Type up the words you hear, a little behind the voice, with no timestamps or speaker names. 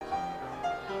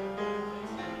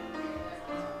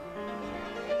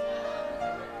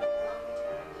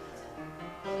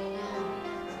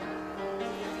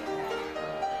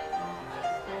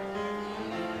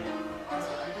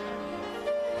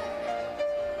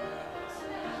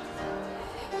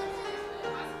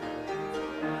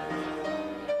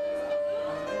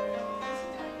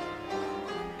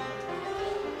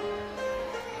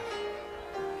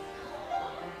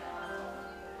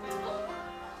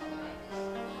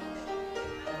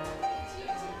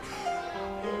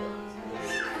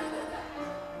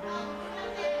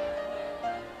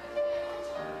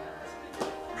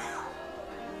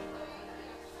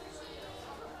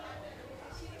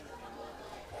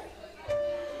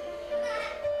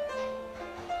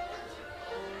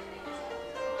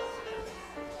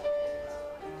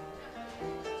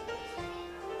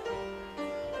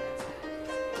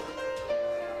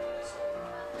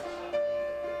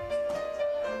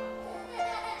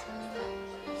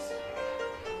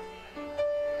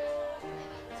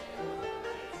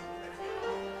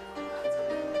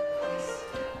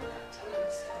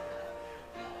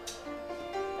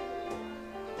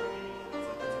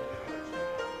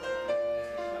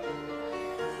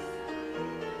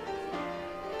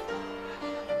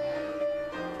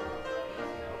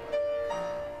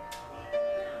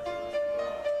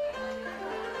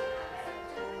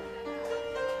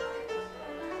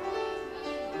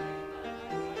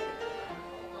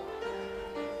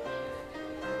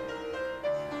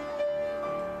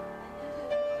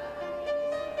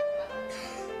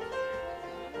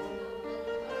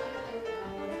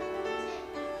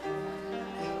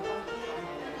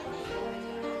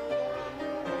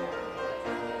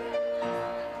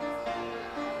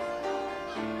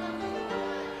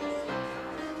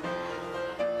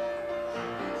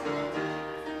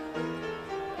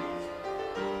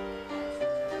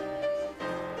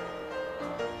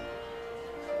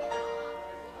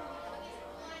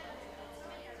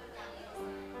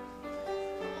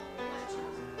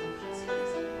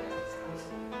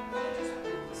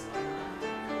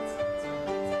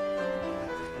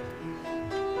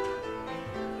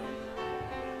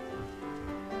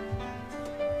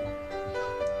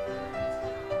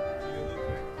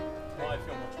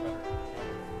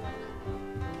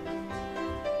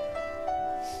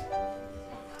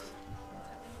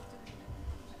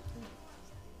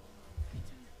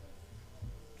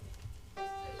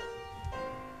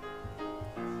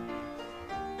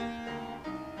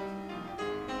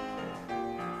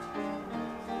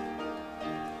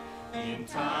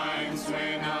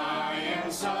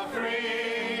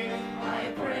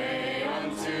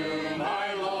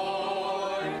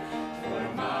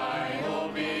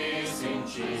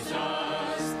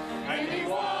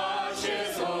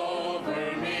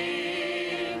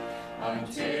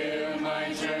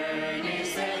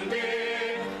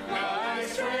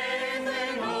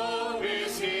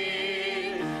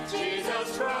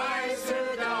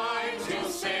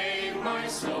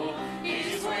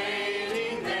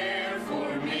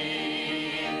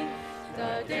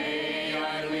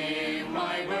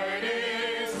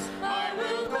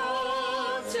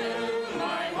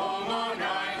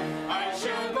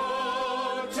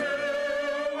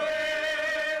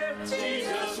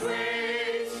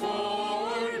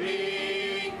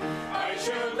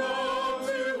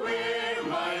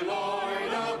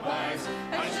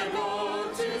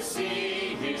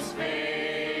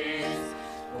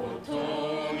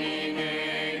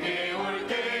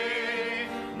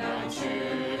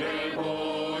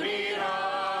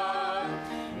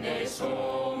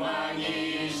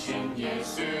소망이신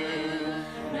예수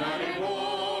나를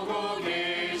보고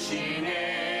계시네.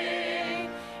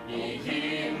 이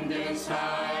힘든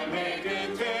삶의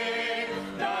끝에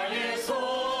나의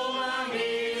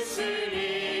소망이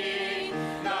있으니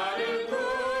나를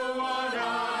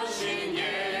구원하신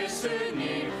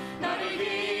예수님 나를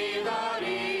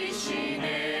기다리시네.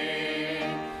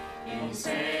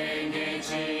 인생의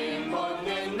짐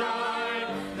벗는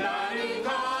날 나는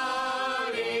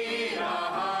가리라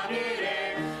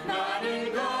하늘에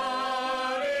나는 가리라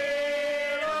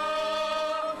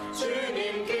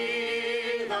주님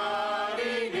기다리는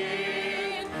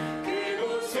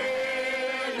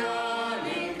그곳에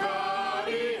나는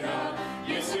가리라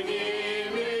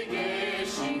예수님이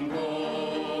계신 곳.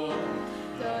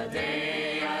 The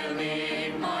day I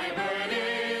leave my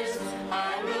burdens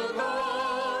I will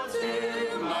go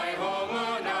to my home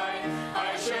on high.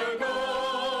 I shall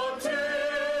go to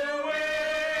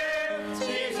where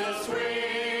Jesus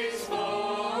waits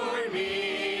for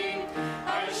me.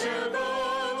 I shall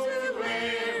go to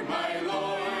where my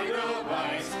Lord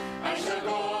abides. I shall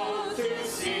go to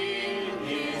see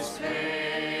His face.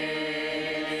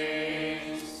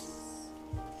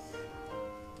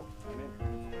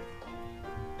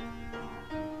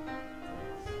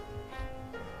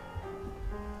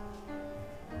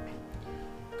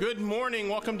 Good morning.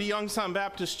 Welcome to Yongsan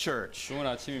Baptist Church. 좋은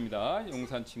아침입니다.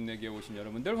 용산 침례교회 오신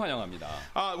여러분들 환영합니다.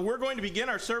 We're going to begin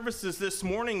our services this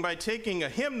morning by taking a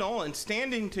hymnal and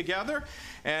standing together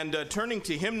and turning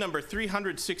to hymn number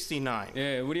 369.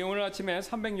 예, 우리 오늘 아침에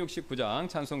 369장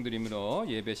찬송 드림으로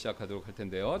예배 시작하도록 할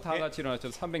텐데요. 다 같이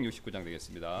일어나셔서 369장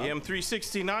되겠습니다. Hymn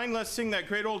 369, let's sing that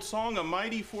great old song, A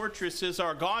Mighty Fortress is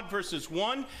Our God, verses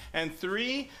 1 and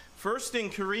 3. First in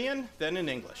Korean, then in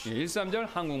English. 예, 1~3절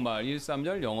한국말,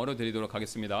 1~3절 영어로 드리도록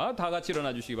하겠습니다. 다 같이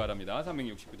일어나 주시기 바랍니다.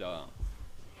 369장.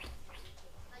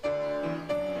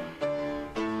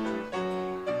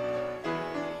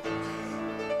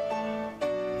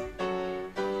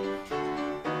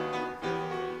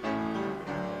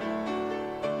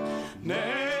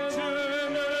 내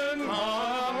주는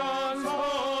강한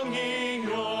성이요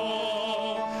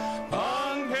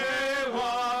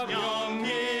방패와 병기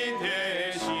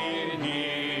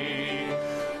되시니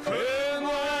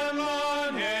근원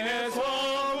안에서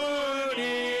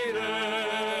우리를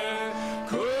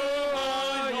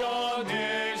구하여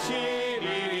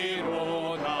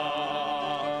되시리로다.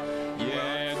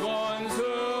 옛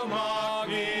원수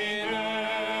마귀는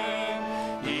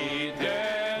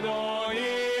이때도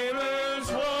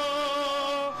이르소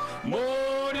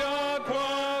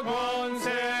모략과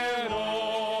권세로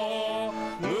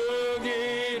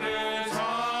무기를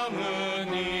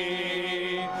삼으니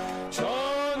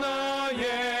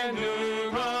전하에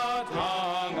누가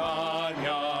당하냐.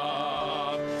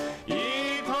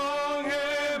 이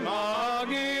땅의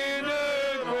마귀를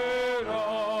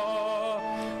끌어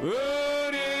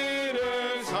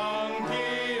우리를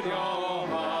삼키려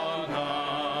하나.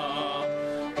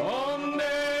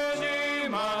 겁내지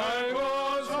말고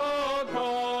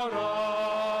서거라.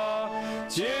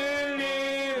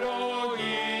 진리로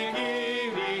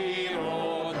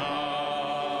이기리로다.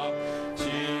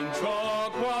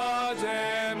 진척과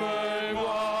재물과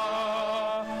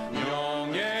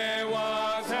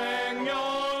명예와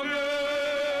생명을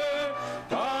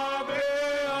다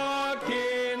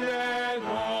빼앗긴데도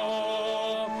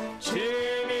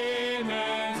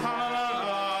진리는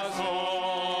살아서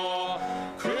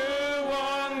그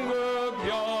왕국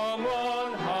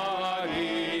영원하리라.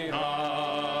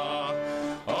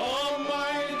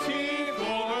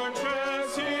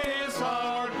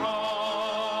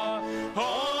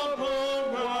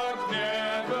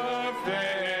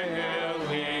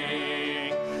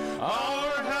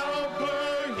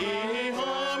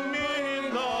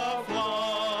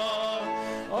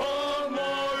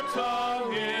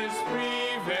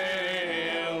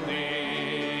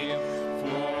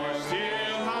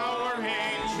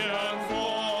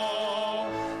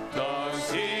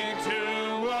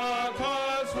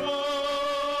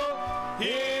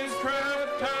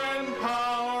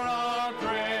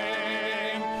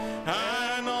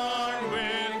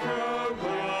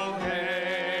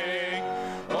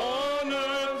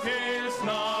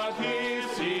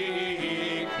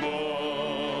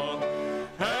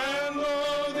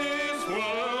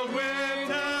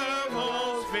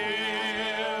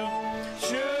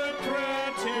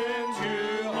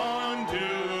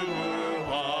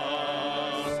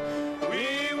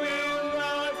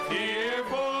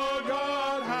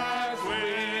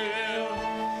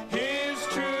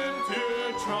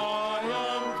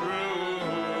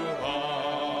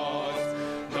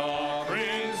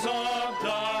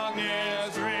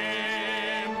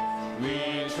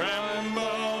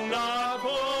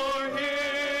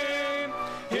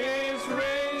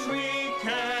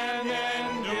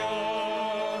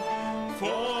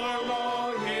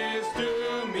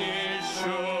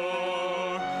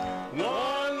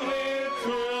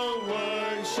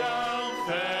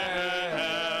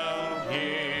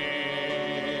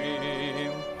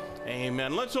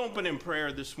 Amen. Let's open in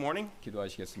prayer this morning.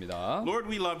 기도하시겠습니다. Lord,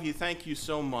 we love you. Thank you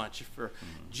so much for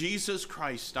Jesus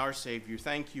Christ, our Savior.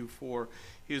 Thank you for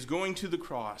his going to the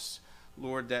cross,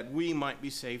 Lord, that we might be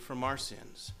saved from our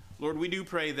sins. Lord, we do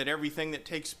pray that everything that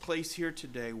takes place here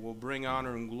today will bring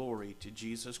honor and glory to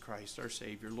Jesus Christ, our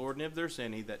Savior. Lord, and if there's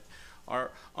any that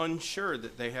are unsure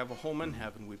that they have a home in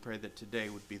heaven, we pray that today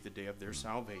would be the day of their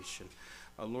salvation.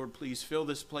 Lord, please fill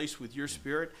this place with your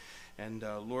Spirit, and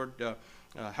Lord,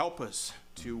 help us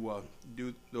to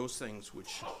do those things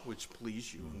which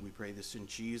please you. And we pray this in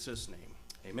Jesus' name.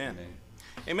 Amen. Amen.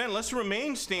 Amen. Let's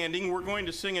remain standing. We're going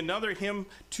to sing another hymn,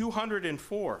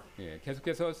 204. 예,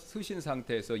 계속해서 서신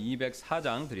상태에서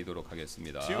 204장 드리도록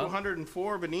하겠습니다.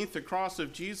 204, Beneath the Cross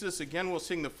of Jesus. Again, we'll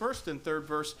sing the first and third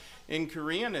verse in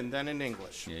Korean and then in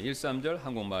English. 예, 1~3절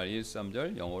한국말,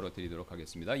 1~3절 영어로 드리도록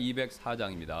하겠습니다.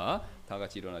 204장입니다. 다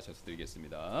같이 일어나셔서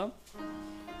드리겠습니다.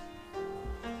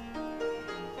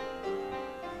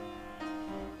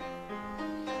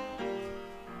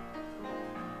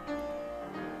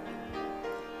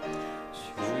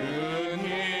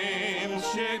 주님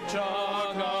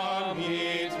십자가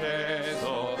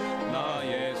밑에서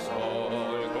나의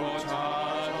설고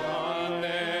찾았네.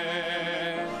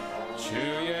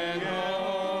 주의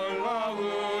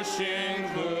놀라우신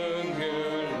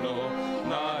긍휼로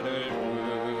나를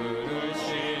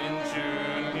부르신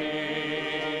주님,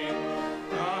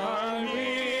 날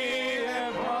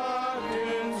위해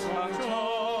받은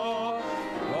상처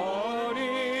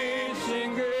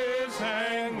버리신 그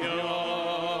생명,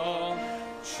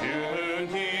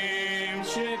 주님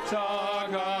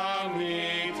십자가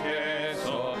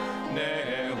밑에서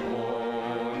내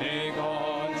혼이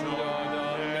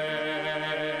건져졌네.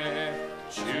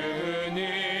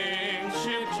 주님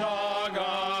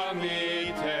십자가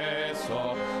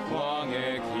밑에서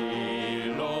왕의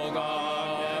길로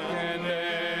가겠네.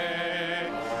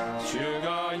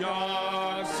 주가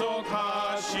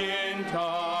약속하신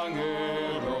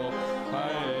땅으로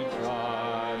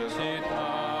발까지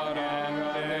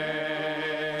따라가네.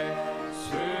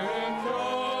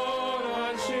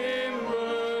 순결한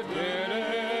신부들은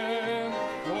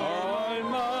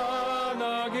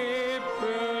얼마나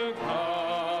기쁠까.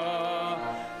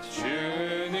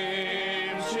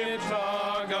 주님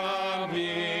십자가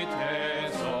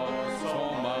밑에서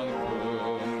소망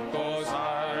품고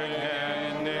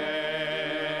살겠네.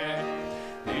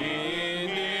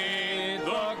 Beneath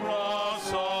the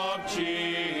cross of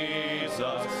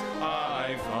Jesus,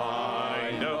 I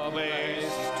find a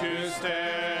place to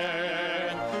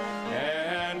stand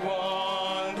and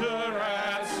wonder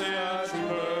at such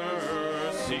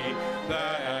mercy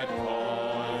that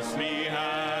calls me as I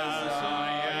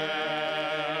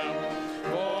am.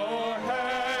 For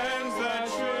hands that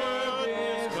should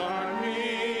discard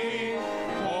me,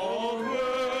 cold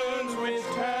wounds which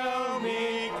tell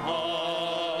me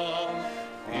come.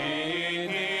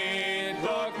 Beneath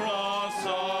the cross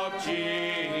of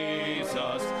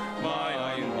Jesus, my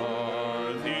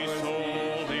unworthy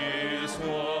soul is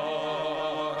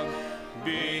won.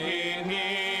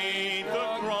 Beneath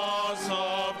the cross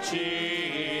of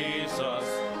Jesus,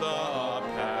 the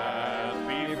path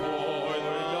before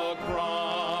the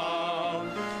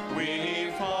crown,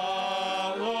 we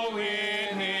follow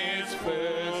in his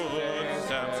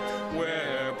footsteps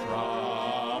where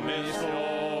promised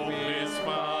hope is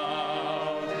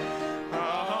found.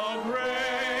 How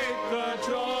great the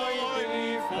joy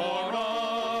before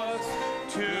us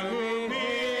to be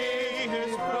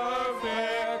his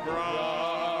perfect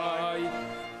bride.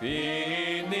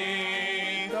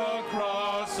 Beneath the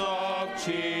cross of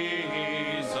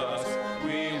Jesus,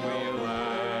 we will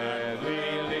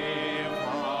gladly live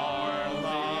our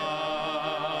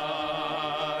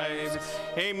lives.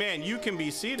 Amen. You can be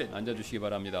seated. 앉아주시기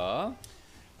바랍니다.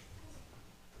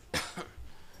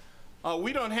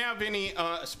 We don't have any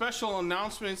special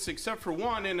announcements except for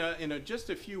one. In just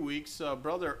a few weeks,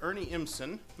 Brother Ernie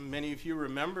Imsen, many of you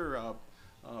remember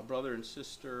brother and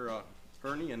sister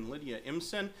Ernie and Lydia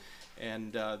Imsen,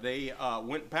 and they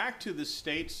went back to the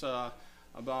States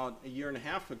about a year and a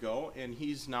half ago, and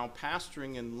he's now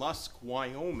pastoring in Lusk,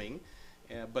 Wyoming.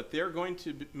 But they're going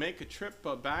to make a trip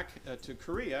back to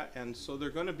Korea, and so they're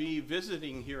going to be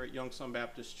visiting here at Youngsan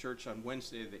Baptist Church on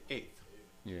Wednesday the 8th.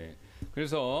 예.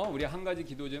 그래서 우리 한 가지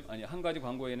한 가지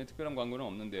광고에는 특별한 광고는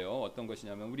없는데요. 어떤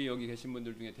것이냐면 우리 여기 계신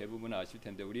분들 중에 대부분 아실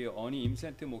텐데 우리 어니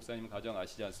임센트 목사님 가정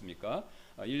아시지 않습니까?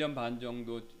 1년 반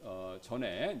정도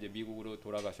전에 이제 미국으로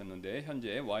돌아가셨는데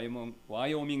현재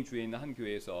와이오밍 주에 있는 한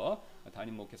교회에서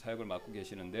담임 목회 사역을 맡고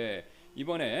계시는데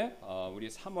이번에 우리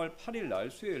 3월 8일 날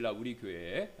수요일 날 우리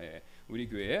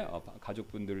교회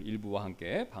가족분들 일부와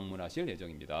함께 방문하실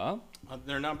예정입니다.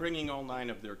 They're not bringing all 9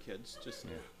 of their kids, just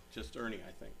Ernie,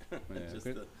 I think.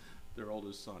 Just their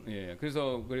oldest son. 예,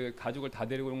 그래서 가족을 다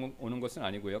데리고 오는 것은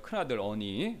아니고요. 큰 아들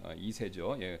어니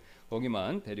 2세죠. 예,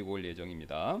 거기만 데리고 올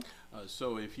예정입니다.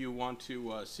 So if you want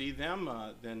to see them,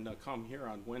 then come here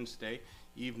on Wednesday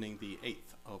evening, the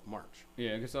 8th of March.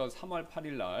 예, 그래서 3월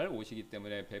 8일 날 오시기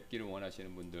때문에 뵙기를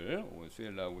원하시는 분들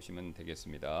수요일 날 오시면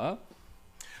되겠습니다.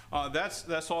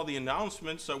 That's all the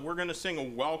announcements. We're going to sing a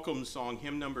welcome song,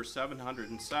 hymn number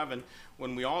 707.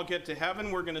 When we all get to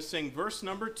heaven, we're going to sing verse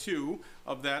number 2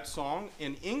 of that song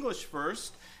in English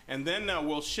first, and then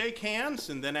we'll shake hands,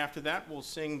 and then after that we'll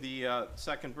sing the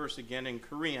second verse again in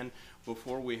Korean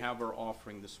before we have our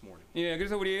offering this morning. 예,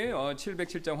 그래서 우리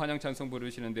 707장 환영 찬송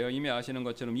부르시는데요. 이미 아시는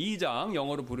것처럼 2장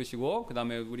영어로 부르시고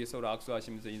그다음에 우리 서로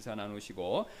악수하시면서 인사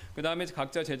나누시고 그다음에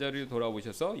각자 제자리로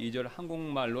돌아오셔서 2절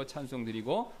한국말로 찬송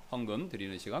드리고 헌금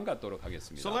드리는 시간 갖도록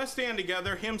하겠습니다. So let's stand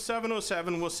together. Hymn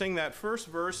 707. We'll sing that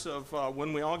first verse of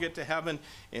when we all get to heaven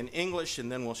in English, and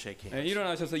then we'll shake hands. 예,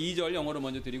 일어나셔서 2절 영어로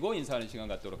먼저 드리고 인사하는 시간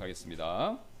갖도록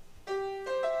하겠습니다.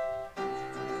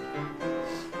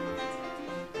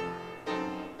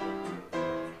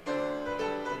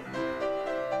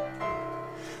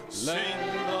 Sing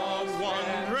the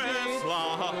wondrous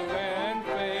love, and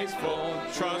faithful,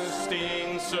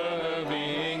 trusting,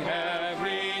 serving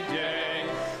every day.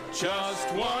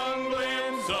 Just one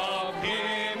glimpse of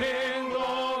Him in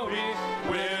glory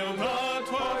will the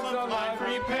toils of life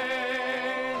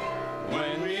repay.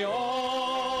 When we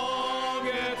all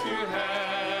get to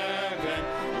heaven,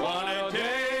 what a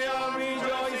day of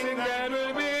rejoicing that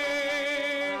will be.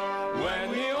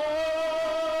 When we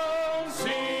all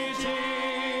see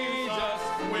Jesus,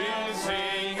 we'll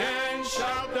sing and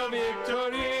shout the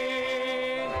victory.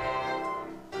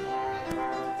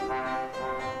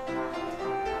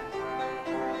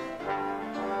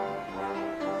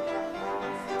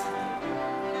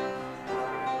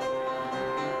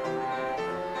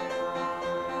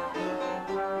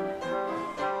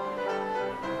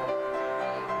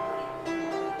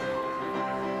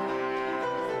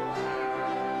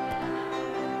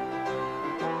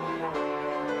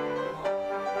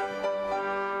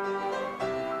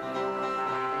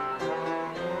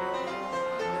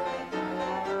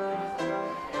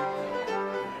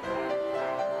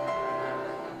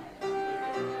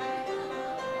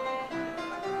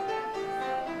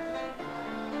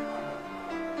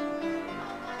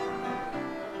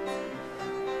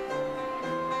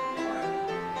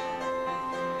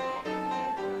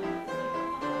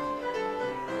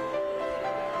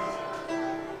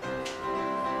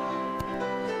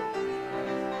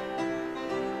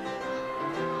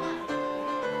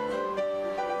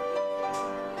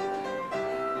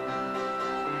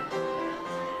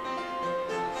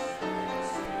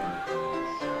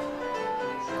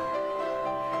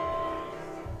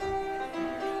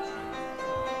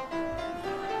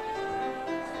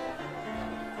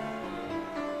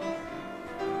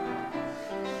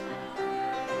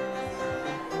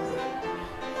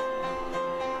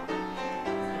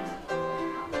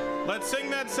 Let's sing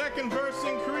that second verse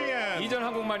in Korean. 2절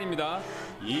한국말입니다.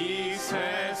 이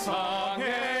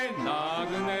세상에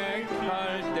나그네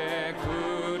갈 때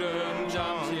구름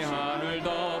잠시 하늘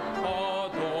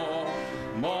덮어도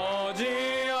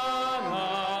머지않아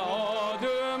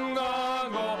어둠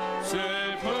가고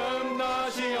슬픔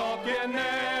다시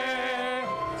없겠네.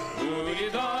 우리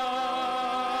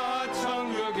다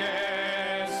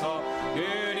천국에서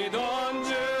그리던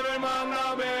주를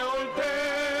만나 배울 때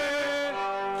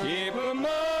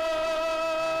기쁨만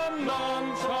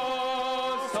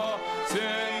넘쳐서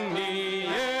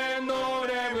승리의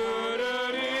노래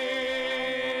부르리.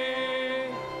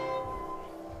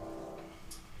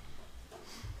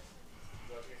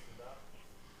 기도하겠습니다.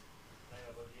 하나님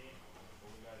아버지,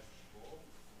 좋은 날 주시고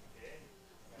함께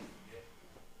하나님께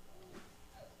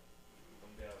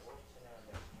경배하고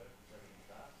찬양하게 하심을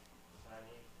감사드립니다.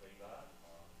 하나님, 저희가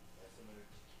말씀을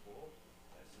지키고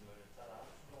말씀을 따라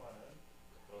순종하는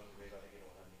그런 교회가 되기를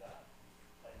원합니다.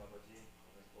 하나님 아버지,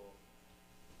 오늘 또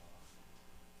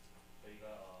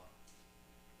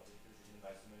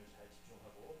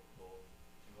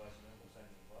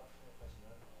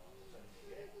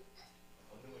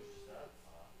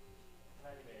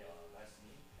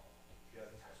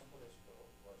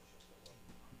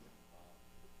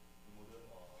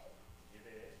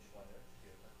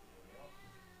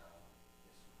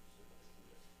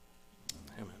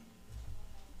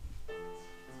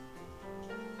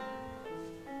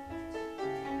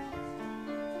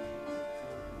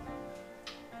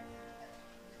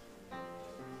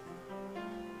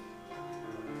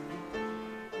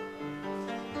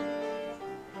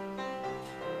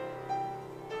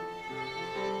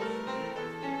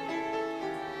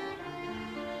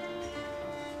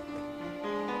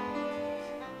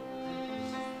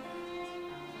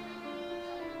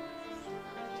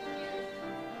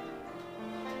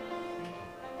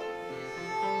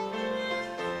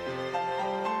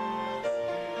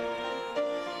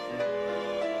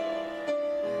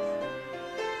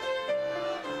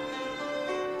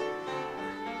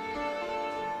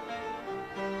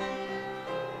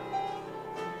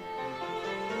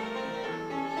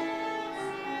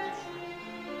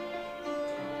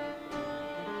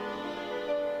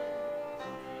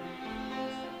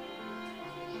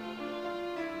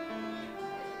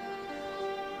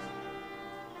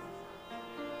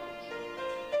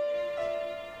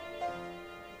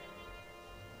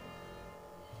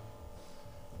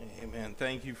Excellent.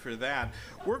 Thank you for that.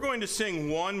 We're going to sing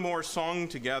one more song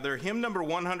together, hymn number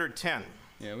 110.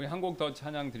 예, 우리 한 곡 더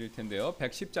찬양 드릴 텐데요.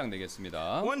 110장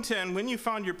되겠습니다. 110, when you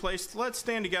found your place, let's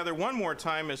stand together one more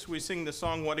time as we sing the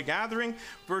song What a Gathering,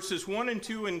 verses 1 and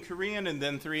 2 in Korean and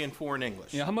then 3 and 4 in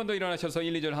English. 예, 한 번 더 일어나셔서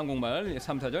 1, 2절 한국말,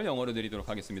 3, 4절 영어로 드리도록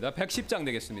하겠습니다. 110장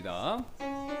되겠습니다.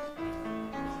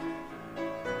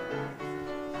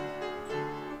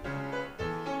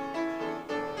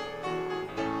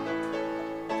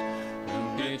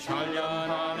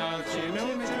 찬란한 아침에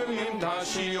주님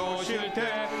다시 오실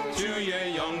때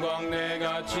주의 영광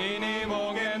내가 친히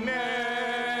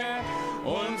보겠네.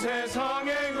 온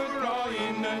세상에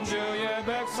흘러있는 주의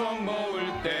백성 모을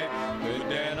때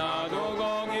그때 나도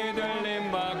거기 들림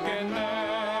받겠네.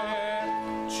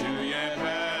 주의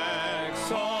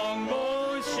백성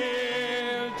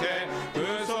모실 때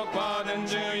구속받은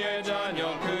주의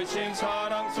자녀 크신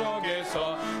사랑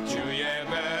속에서 주의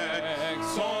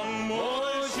백성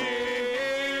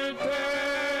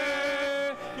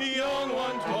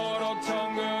영원토록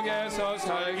천국에서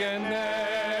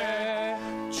살겠네.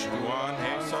 주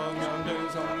안에서 만든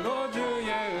성도 주의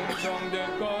음성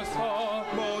듣고서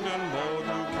모두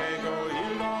개고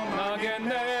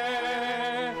일어나겠네.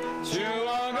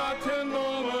 주와 같은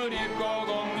몸을 입고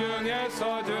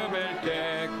공중에서 주 뵐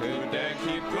때 그때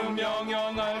기쁨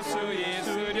영영할 수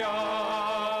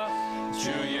있으랴.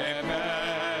 주의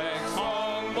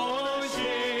백성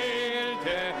모실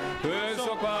때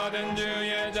구속받은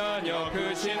주의 자녀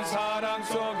크신 사랑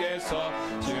속에서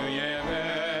주의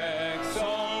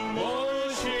백성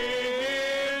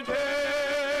모실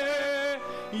때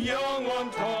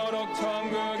영원토록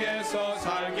천국에서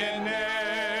살겠네.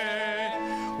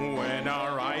 When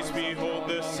our eyes behold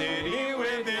the city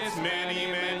with its many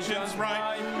mansions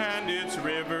bright and its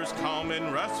rivers calm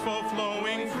and restful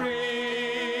flowing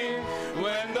free,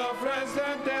 when the friends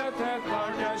that death hath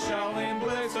parted shall in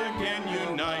bliss again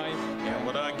unite, and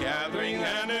what a gathering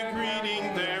and a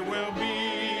greeting there will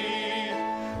be.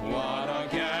 What a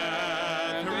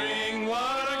gathering,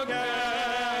 what a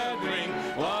gathering,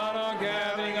 what a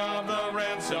gathering of the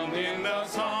ransomed in the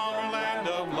summer land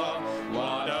of love.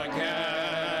 What a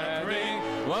gathering,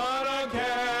 what a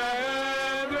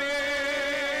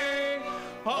gathering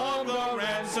of the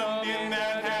ransomed in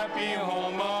that happy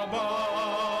home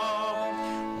above.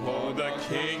 Oh, the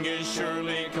King is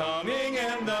surely coming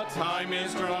and the time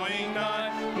is drawing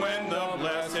nigh, when the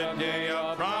blessed day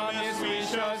of promise we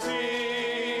shall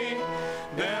see.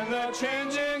 Then the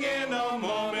changing in a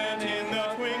moment, in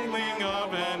the twinkling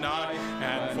of an eye,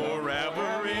 and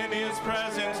forever in his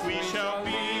presence we shall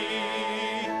be.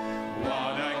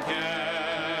 What a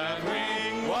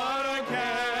gathering, what a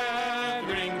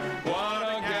gathering, what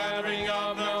a gathering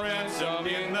of the ransomed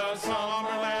in the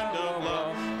summer land of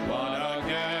love. What a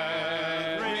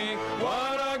gathering,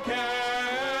 what a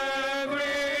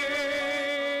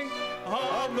gathering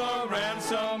of the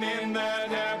ransomed in that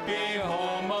happy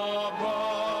home above.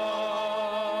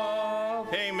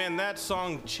 Amen. That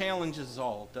song challenges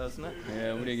all, doesn't it? 예,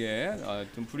 우리에게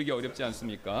좀 부르기 어렵지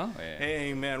않습니까? 예.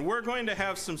 Amen. We're going to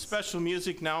have some special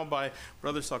music now by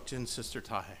Brother Sokjin and Sister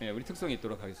Tae. 예, 우리 특성이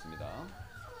있도록 하겠습니다.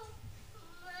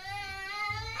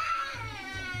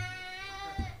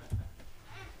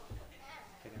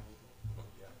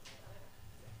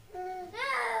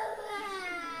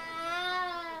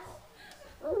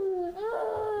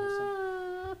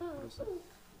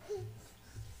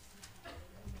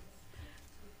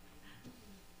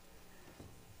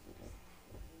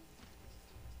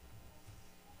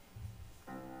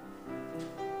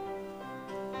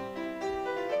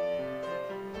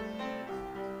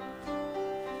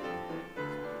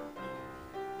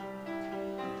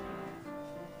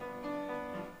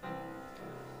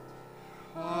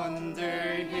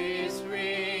 Under his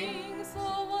wings,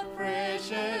 oh what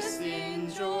precious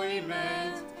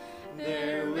enjoyment!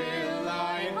 There will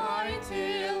I hide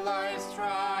till life's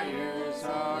trials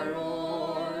are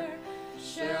o'er.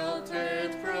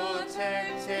 Sheltered,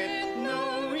 protected,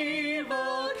 no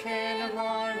evil can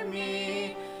harm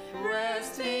me.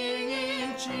 Resting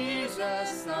in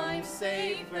Jesus, I'm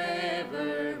safe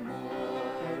evermore.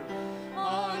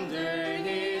 Under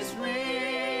his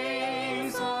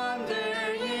wings,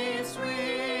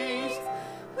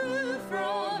 who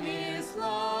from his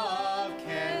love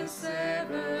can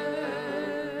sever?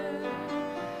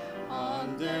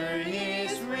 Under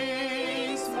his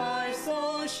wings, my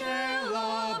soul shall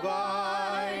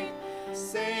abide,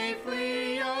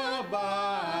 safely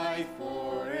abide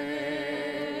forever.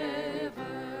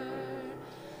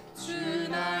 주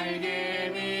날개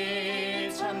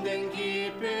밑 참된 길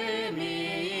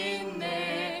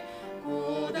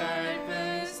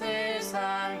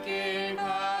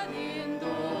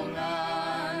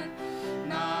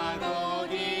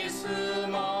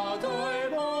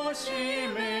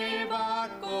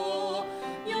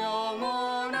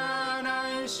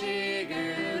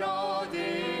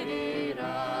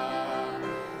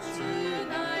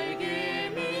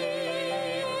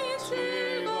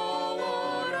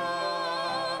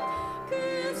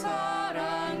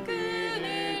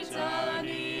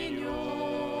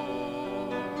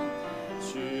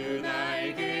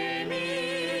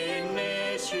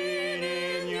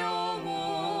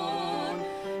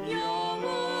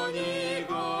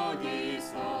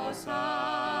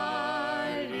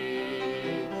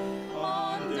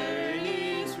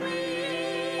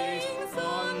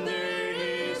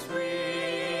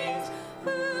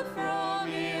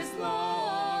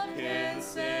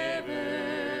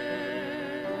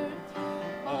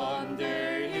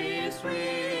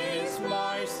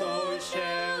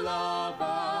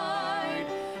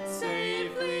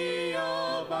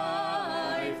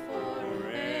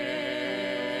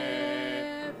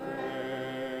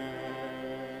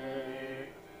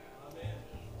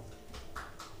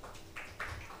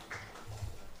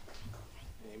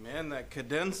And that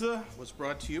cadenza was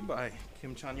brought to you by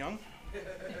Kim Chan-young.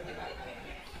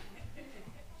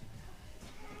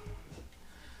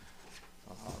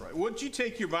 All right. Would you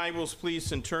take your Bibles,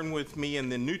 please, and turn with me in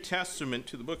the New Testament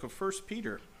to the book of 1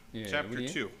 Peter, 예, chapter 우리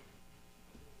 2.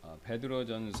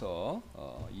 베드로전서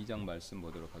 2장 말씀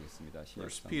보도록 하겠습니다.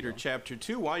 1 Peter chapter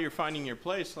 2. While you're finding your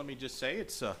place, let me just say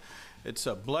it's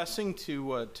a blessing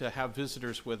to have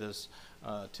visitors with us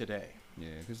today.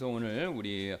 예, 그래서 오늘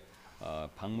우리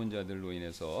방문자들로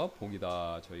인해서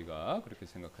복이다 저희가 그렇게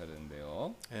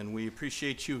생각하는데요. And we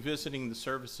appreciate you visiting the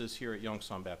services here at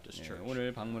Yongsan Baptist 예, Church.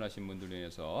 오늘 방문하신 분들로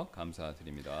인해서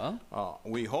감사드립니다.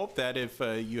 We hope that if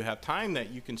you have time that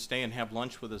you can stay and have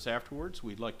lunch with us afterwards.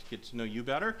 We'd like to get to know you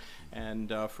better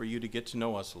and for you to get to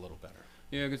know us a little better.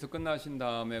 예, 그래서 끝나신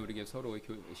다음에 우리가 서로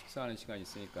식사하는 시간이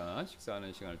있으니까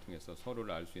식사하는 시간을 통해서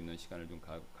서로를 알 수 있는 시간을 좀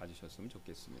가지셨으면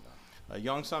좋겠습니다.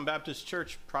 Yongsan Baptist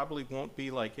Church probably won't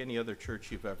be like any other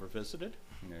church you've ever visited.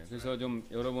 네, 그래서 좀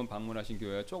여러분 방문하신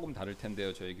교회가 조금 다를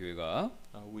텐데요, 저희 교회가.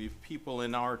 We've people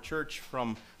in our church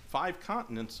from 5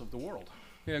 continents of the world.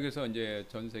 예, 그래서 이제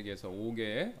전 세계에서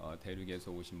 5개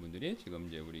대륙에서 오신 분들이 지금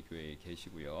이제 우리 교회에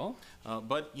계시고요.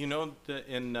 But you know,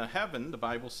 in heaven, the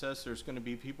Bible says there's going to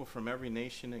be people from every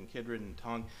nation and kindred and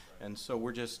tongue, and so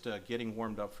we're just getting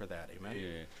warmed up for that. Amen.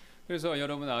 예. 그래서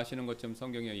여러분 아시는 것처럼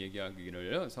성경에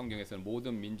얘기하기를 성경에서는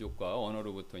모든 민족과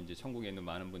언어로부터 이제 천국에 있는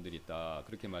많은 분들이 있다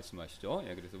그렇게 말씀하시죠.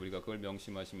 예, 그래서 우리가 그걸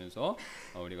명심하시면서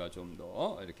우리가 좀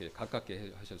더 이렇게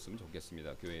가깝게 하셨으면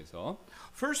좋겠습니다. 교회에서.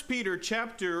 1 Peter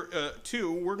chapter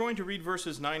 2, we're going to read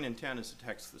verses 9 and 10 as a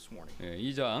text this morning. 예,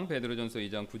 2장 베드로전서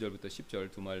 2장 9절부터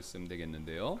 10절 두 말씀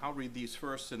되겠는데요. I'll read these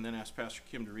first and then ask Pastor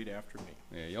Kim to read after me.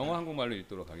 예, 영어 한국말로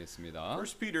읽도록 하겠습니다.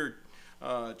 1 Peter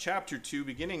chapter 2,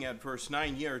 beginning at verse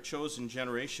 9, ye are a chosen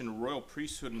generation, a royal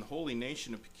priesthood, and holy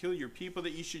nation, a peculiar people,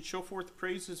 that ye should show forth the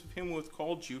praises of him who hath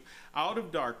called you out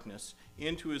of darkness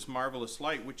into his marvelous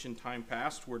light, which in time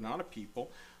past were not a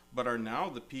people, but are now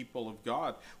the people of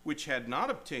God, which had not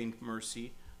obtained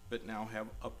mercy, but now have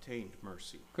obtained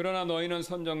mercy. 그러나 너희는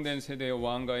선정된 세대의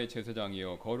왕가의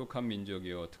제사장이요 거룩한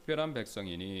민족이요 특별한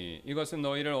백성이니 이것은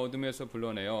너희를 어둠에서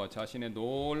불러내어 자신의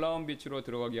놀라운 빛으로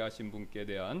들어가게 하신 분께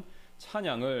대한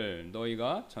찬양을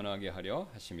너희가 전하게 하려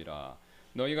하심이라.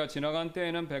 너희가 지나간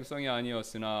때에는 백성이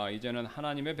아니었으나 이제는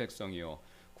하나님의 백성이요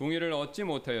궁유를 얻지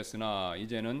못하였으나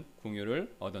이제는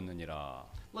궁유를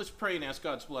얻었느니라. Let's pray and ask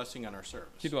God's blessing on our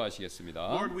service.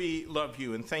 기도하시겠습니다. Lord, we love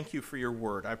you and thank you for your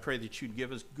word. I pray that you'd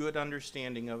give us good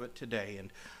understanding of it today.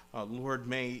 And Lord,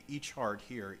 may each heart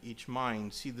here, each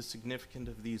mind see the significance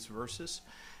of these verses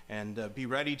and be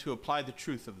ready to apply the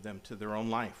truth of them to their own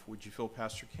life. Would you fill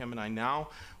Pastor Kim and I now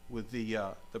with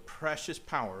the precious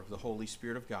power of the Holy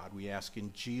Spirit of God? We ask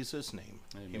in Jesus' name.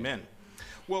 Amen. Amen.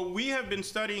 Well, we have been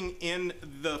studying in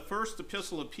the first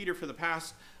epistle of Peter for the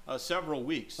past several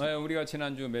weeks. 우리가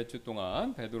지난주 몇 주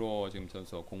동안 베드로 지금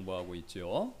전서 공부하고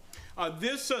있죠.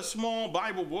 This small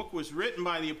Bible book was written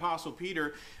by the Apostle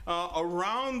Peter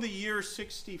around the year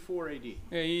 64 AD.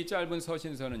 예, 이 짧은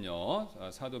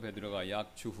서신서는요 사도 베드로가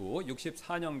약 주후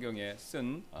 64년경에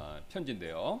쓴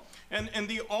편지인데요. And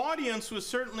the audience was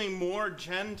certainly more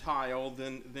Gentile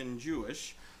than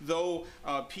Jewish, though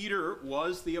Peter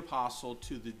was the apostle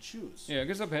to the Jews. 예,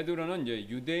 그래서 베드로는 이제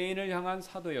유대인을 향한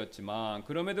사도였지만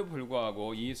그럼에도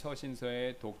불구하고 이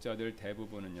서신서의 독자들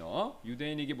대부분은요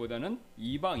유대인이기보다는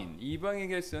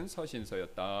이방에게 쓴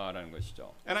서신서였다라는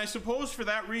것이죠. And I suppose for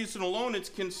that reason alone,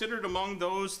 it's considered among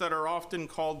those that are often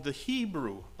called the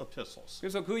Hebrew epistles.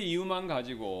 그래서 그 이유만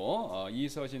가지고 이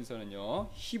서신서는요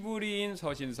히브리인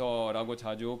서신서라고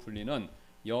자주 불리는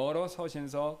여러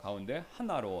서신서 가운데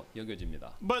하나로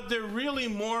여겨집니다. But they're really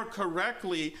more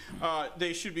correctly,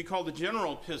 they should be called the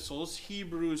general epistles,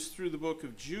 Hebrews through the book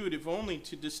of Jude, if only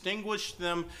to distinguish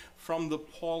them from the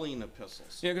Pauline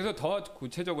epistles. 예, 그래서 더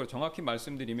구체적으로 정확히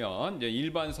말씀드리면 이제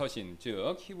일반 서신,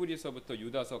 즉 히브리서부터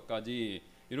유다서까지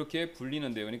이렇게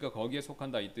불리는데요. 그러니까 거기에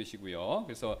속한다 이 뜻이고요.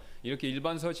 그래서 이렇게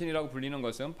일반 서신이라고 불리는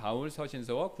것은 바울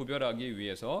서신서와 구별하기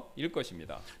위해서일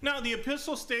것입니다. Now, the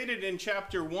epistle stated in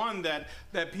chapter 1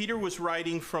 that Peter was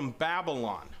writing from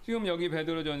Babylon. 지금 여기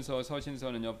베드로전서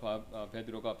서신서는요,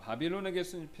 베드로가 바빌론에게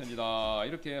쓴 편이다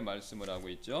이렇게 말씀을 하고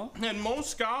있죠. And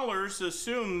most scholars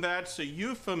assume that's a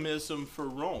euphemism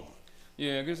for Rome.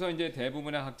 예, 그래서 이제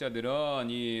대부분의 학자들은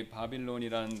이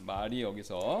바빌론이라는 말이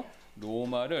여기서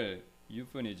로마를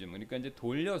유포니즘, 그러니까 이제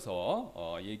돌려서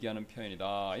얘기하는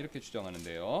표현이다 이렇게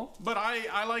주장하는데요. But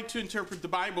I like to interpret the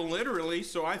Bible literally,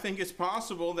 so I think it's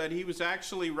possible that he was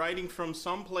actually writing from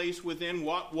some place within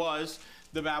what was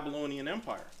the Babylonian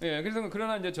Empire. 예, 그래서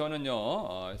그러나 이제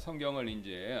저는요 성경을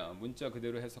이제 문자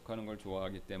그대로 해석하는 걸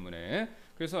좋아하기 때문에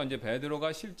그래서 이제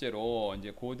베드로가 실제로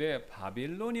이제 고대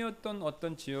바빌론이었던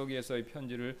어떤 지역에서의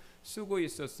편지를 쓰고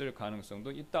있었을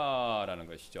가능성도 있다라는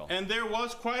것이죠. And there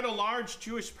was quite a large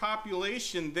Jewish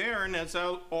population there, and as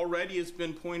already has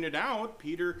been pointed out,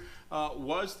 Peter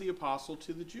was the apostle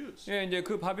to the Jews. 예, 이제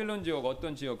그 바빌론 지역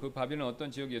어떤 지역, 그 바빌론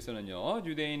어떤 지역에서는요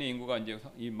유대인의 인구가 이제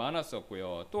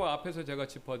많았었고요. 또 앞에서 제가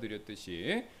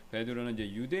짚어드렸듯이 베드로는 이제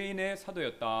유대인의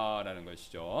사도였다라는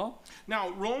것이죠.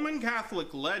 Now, Roman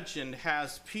Catholic legend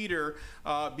has Peter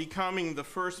becoming the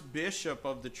first bishop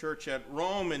of the church at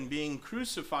Rome and being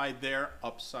crucified there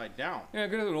upside down. 예,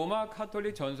 그래서 로마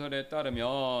카톨릭 전설에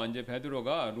따르면 이제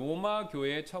베드로가 로마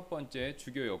교회의 첫 번째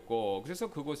주교였고, 그래서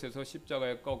그곳에서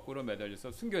십자가에 거꾸로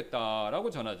매달려서 순교했다라고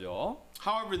전하죠.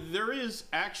 However, there is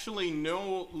actually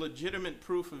no legitimate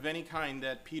proof of any kind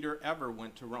that Peter ever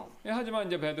went to Rome. 예, 하지만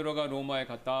이제 베드로가 로마에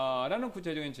갔다라는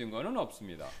구체적인 증거는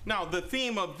없습니다. Now, the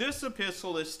theme of this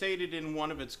epistle is stated in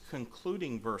one of its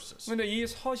concluding verses. 그런데 이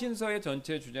서신서의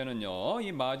전체 주제는요,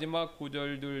 이 마지막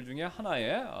구절들 중에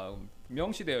하나에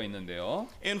명시되어 있는데요.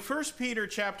 In 1 Peter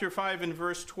chapter 5 and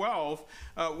verse 12,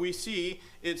 we see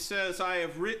it says, I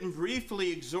have written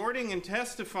briefly exhorting and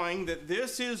testifying that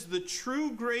this is the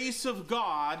true grace of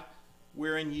God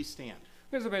wherein ye stand.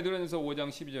 그래서 베드로전서 5장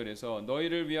 12절에서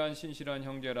너희를 위한 신실한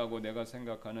형제라고 내가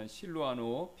생각하는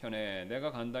실로아노 편에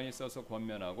내가 간단히 써서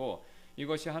권면하고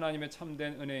이것이 하나님의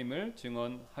참된 은혜임을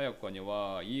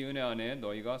증언하였거니와 이 은혜 안에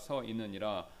너희가 서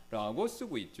있느니라 라고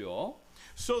쓰고 있죠.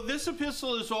 So this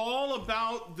epistle is all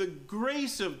about the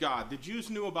grace of God. The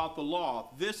Jews knew about the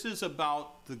law. This is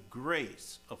about the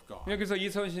grace of God. 그래서 이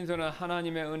서신서는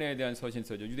하나님의 은혜에 대한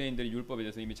서신서죠. 유대인들이 율법에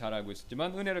대해서 이미 잘 알고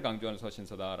있었지만 은혜를 강조하는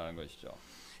서신서다라는 것이죠.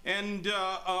 And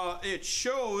it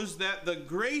shows that the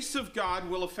grace of God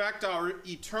will affect our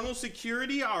eternal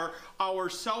security, our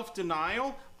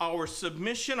self-denial, our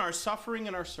submission, our suffering,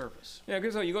 and our service. 예,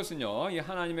 그래서 이것은요, 이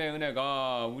하나님의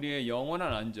은혜가 우리의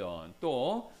영원한 안전,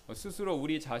 또 스스로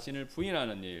우리 자신을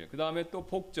부인하는 일, 그 다음에 또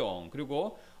복종,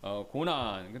 그리고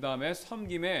고난, 그 다음에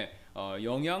섬김에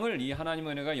영향을 이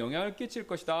하나님의 은혜가 영향을 끼칠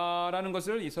것이다라는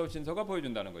것을 이 서신서가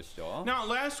보여준다는 것이죠. Now,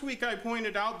 last week I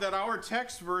pointed out that our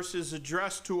text verse is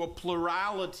addressed to a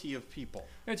plurality of people.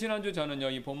 예, 지난주 저는요,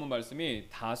 이 본문 말씀이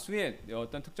다수의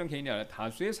어떤 특정 개인이 아니라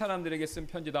다수의 사람들에게 쓴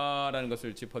편지다라는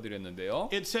것을 짚어드렸는데요.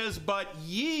 It says, but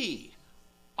ye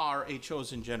are a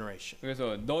chosen generation.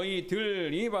 그래서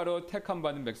너희들이 바로 택함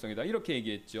받은 백성이다 이렇게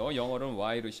얘기했죠. 영어로는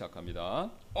Y로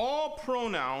시작합니다. All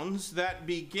pronouns that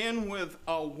begin with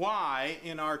a Y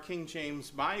in our King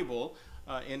James Bible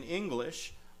in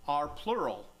English are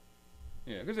plural.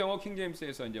 예, 그래서 영어 킹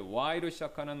제임스에서 이제 Y로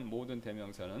시작하는 모든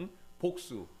대명사는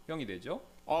복수형이 되죠.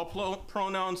 All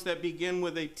pronouns that begin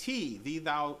with a T, thee,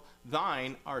 thou,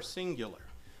 thine, are singular.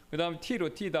 그다음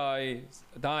T로 T,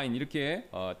 thine 이렇게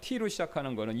T로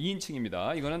시작하는 거는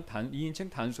 2인칭입니다. 이거는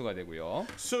 2인칭 단수가 되고요.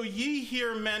 So ye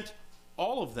here meant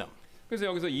all of them. 그래서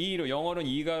여기서 이로 영어는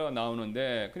이가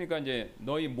나오는데 그러니까 이제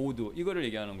너희 모두 이거를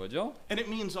얘기하는 거죠. And it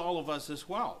means all of us as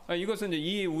well. 이것은 이제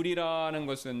이 우리라는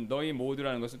것은 너희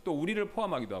모두라는 것은 또 우리를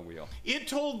포함하기도 하고요. It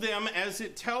told them as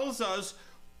it tells us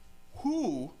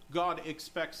who God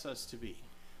expects us to be.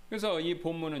 그래서 이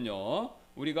본문은요.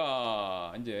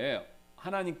 우리가 이제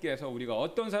하나님께서 우리가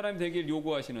어떤 사람이 되길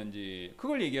요구하시는지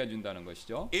그걸 얘기해 준다는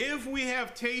것이죠. If we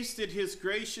have tasted his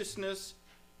graciousness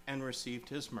and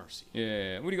received his mercy.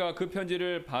 예, 우리가 그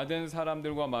편지를 받은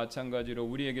사람들과 마찬가지로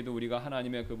우리에게도 우리가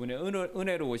하나님의 그분의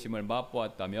은혜로우심을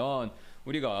맛보았다면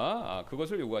우리가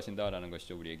그것을 요구하신다라는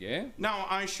것이죠, 우리에게. Now,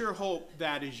 I sure hope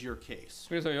that is your case.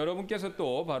 그래서 여러분께서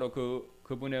또 바로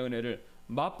그분의 은혜를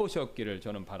맛보셨기를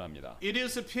저는 바랍니다. It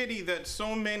is a pity that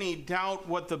so many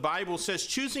doubt what the Bible says,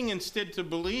 choosing instead to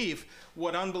believe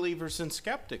what unbelievers and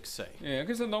skeptics say. 예,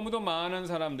 그래서 너무도 많은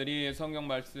사람들이 성경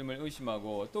말씀을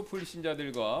의심하고 또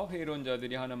불신자들과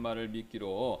회의론자들이 하는 말을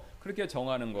믿기로 그렇게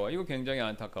정하는 거 이거 굉장히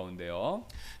안타까운데요.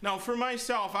 Now, for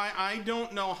myself, I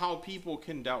don't know how people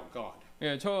can doubt God.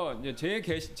 예,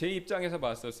 제 입장에서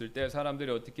봤었을 때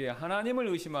사람들이 어떻게 하나님을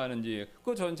의심하는지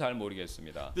그거 전 잘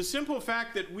모르겠습니다. The simple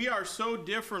fact that we are so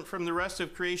different from the rest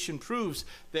of creation proves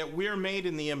that we're made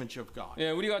in the image of God. 예,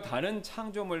 우리가 다른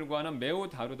창조물과는 매우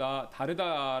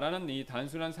다르다라는 이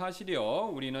단순한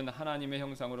사실이요. 우리는 하나님의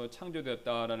형상으로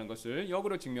창조되었다라는 것을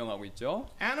역으로 증명하고 있죠.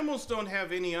 Animals don't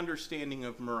have any understanding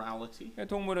of morality. 예,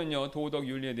 동물은요 도덕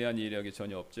윤리에 대한 이해력이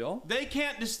전혀 없죠. They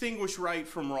can't distinguish right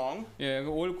from wrong. 예, 그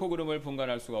옳고 그름을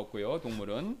통과할 수가 없고요.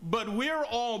 동물은. But we're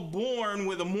all born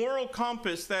with a moral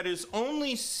compass that is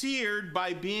only seared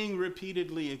by being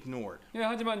repeatedly ignored. 예,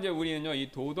 하지만 이제 우리는요,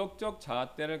 이 도덕적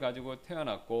잣대를 가지고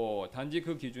태어났고 단지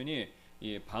그 기준이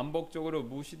이 반복적으로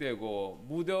무시되고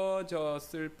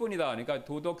무뎌졌을 뿐이다. 그러니까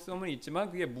도덕성은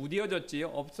있지만 그게 무뎌졌지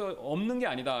없는 게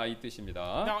아니다 이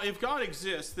뜻입니다. Now, if God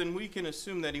exists, then we can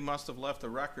assume that he must have left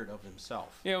a record of himself.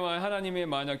 예, 하나님이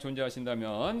만약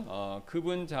존재하신다면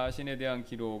그분 자신에 대한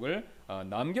기록을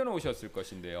남겨놓으셨을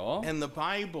것인데요. And the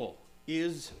Bible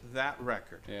is that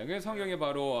record. 예, 그 성경에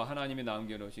바로 하나님이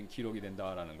남겨놓으신 기록이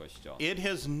된다라는 것이죠. It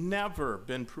has never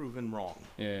been proven wrong.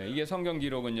 예, 이게 성경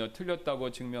기록은요 틀렸다고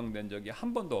증명된 적이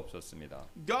한 번도 없었습니다.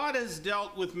 God has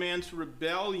dealt with man's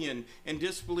rebellion and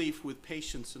disbelief with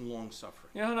patience and long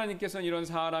suffering. 예, 하나님께서는 이런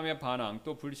사람의 반항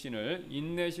또 불신을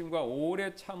인내심과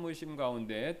오래 참으심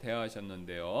가운데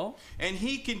대하셨는데요. And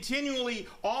he continually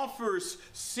offers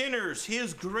sinners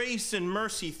his grace and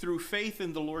mercy through faith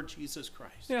in the Lord Jesus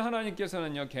Christ. 예,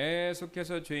 하나님께서는요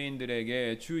계속해서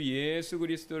죄인들에게 주 예수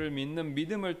그리스도를 믿는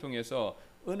믿음을 통해서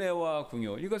은혜와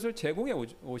긍휼 이것을 제공해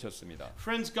오셨습니다.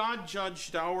 Friends, God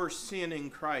judged our sin in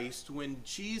Christ when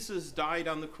Jesus died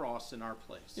on the cross in our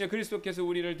place. 예, 그리스도께서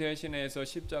우리를 대신해서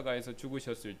십자가에서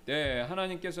죽으셨을 때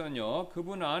하나님께서는요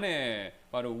그분 안에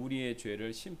바로 우리의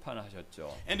죄를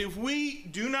심판하셨죠. And if we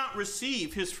do not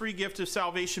receive his free gift of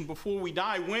salvation before we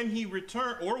die, when he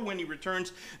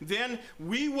returns, then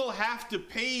we will have to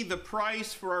pay the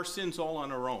price for our sins all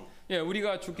on our own. 예,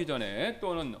 우리가 죽기 전에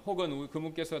또는 혹은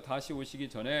그분께서 다시 오시기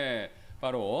전에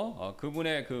바로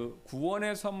그분의 그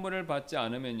구원의 선물을 받지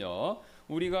않으면요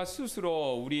우리가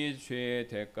스스로 우리의 죄의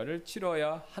대가를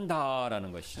치러야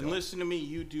한다라는 것이죠. And listen to me,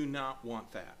 you do not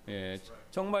want that. 예,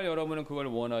 정말 여러분은 그걸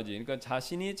원하지. 그러니까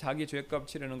자신이 자기 죄값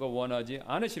치르는 거 원하지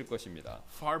않으실 것입니다.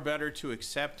 Far better to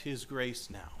accept his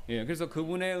grace now. 예, 그래서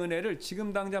그분의 은혜를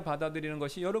지금 당장 받아들이는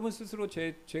것이 여러분 스스로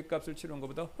죄값을 치르는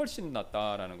것보다 훨씬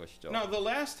낫다라는 것이죠. Now, the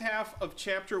last half of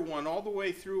chapter 1 all the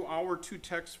way through our two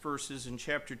text verses in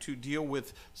chapter 2 deal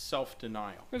with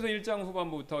self-denial. 그래서 1장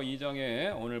후반부터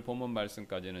 2장의 오늘 본문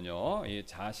말씀까지는요. 이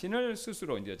자신을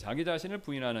스스로 이제 자기 자신을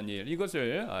부인하는 일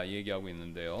이것을 얘기하고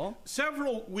있는데요.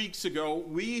 Several weeks ago,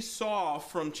 we saw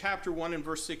from chapter 1 and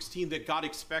verse 16 that God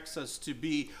expects us to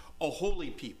be a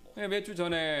holy people. 네, 몇 주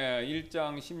전에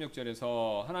 1장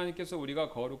 16절에서 하나님께서 우리가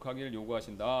거룩하기를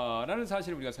요구하신다라는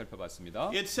사실을 우리가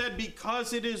살펴봤습니다. It said,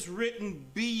 because it is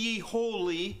written, be ye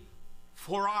holy,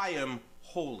 for I am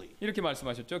holy. 이렇게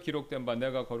말씀하셨죠. 기록된 바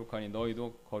내가 거룩하니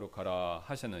너희도 거룩하라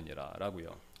하셨느니라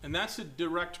라고요. And that's a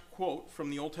direct quote from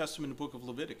the Old Testament book of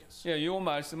Leviticus. 예, 이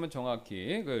말씀은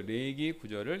정확히 그 레위기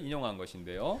구절을 인용한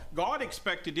것인데요. God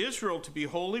expected Israel to be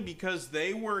holy because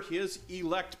they were his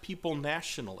elect people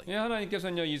nationally. 예,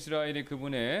 하나님께서는요 이스라엘이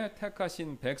그분의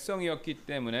택하신 백성이었기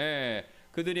때문에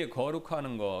그들이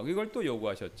거룩하는 거 이걸 또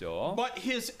요구하셨죠. But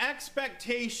his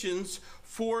expectations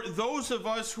for those of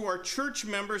us who are church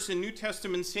members and New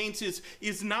Testament saints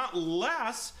is not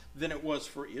less than it was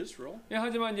for Israel. 예,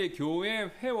 하지만 이제 교회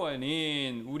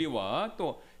회원인 우리와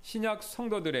또 신약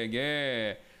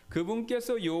성도들에게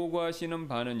그분께서 요구하시는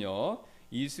바는요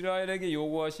이스라엘에게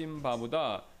요구하신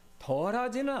바보다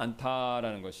덜하지는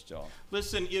않다라는 것이죠.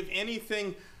 Listen, if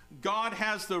anything, God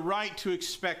has the right to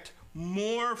expect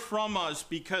more from us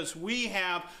because we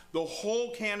have the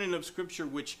whole canon of Scripture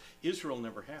which Israel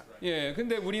never had. 예,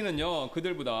 근데 우리는요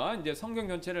그들보다 이제 성경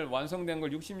전체를 완성된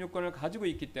걸 66권을 가지고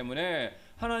있기 때문에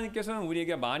하나님께서는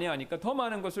우리에게 많이 하니까 더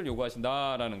많은 것을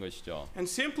요구하신다라는 것이죠. And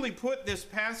simply put, this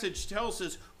passage tells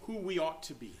us who we ought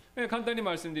to be. 예, 간단히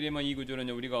말씀드리면 이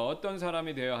구조는요 우리가 어떤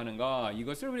사람이 되어야 하는가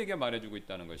이것을 우리에게 말해주고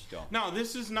있다는 것이죠. Now,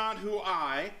 this is not who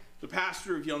I, the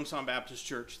pastor of Youngsan Baptist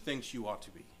Church, thinks you ought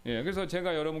to be. 예, 그래서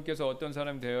제가 여러분께서 어떤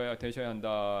사람이 되셔야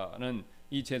한다는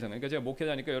이 재성, 그러니까 제가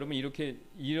목회자니까 여러분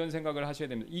이런 생각을 하셔야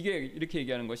됩니다. 이게 이렇게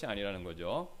얘기하는 것이 아니라는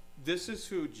거죠. This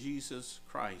is who Jesus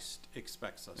Christ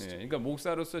expects us 예, to be. 그러니까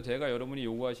목사로서 제가 여러분이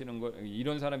요구하시는 거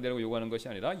이런 사람 되라고 요구하는 것이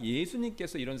아니라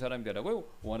예수님께서 이런 사람 되라고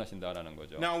원하신다라는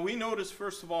거죠. Now, we notice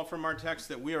first of all from our text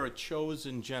that we are a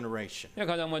chosen generation. 예,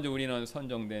 가장 먼저 우리는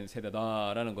선정된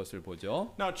세대다라는 것을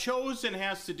보죠. Now, chosen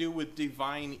has to do with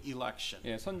divine election.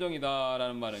 예,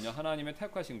 선정이다라는 말은요 하나님의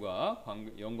택하심과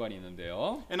연관이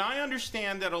있는데요. And I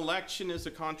understand that election is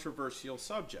a controversial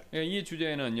subject. 예, 이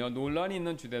주제는요 논란이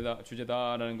있는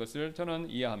주제다라는 것을 저는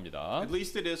이해합니다. At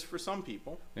least it is for some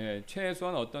people. 예,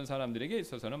 최소한 어떤 사람들에게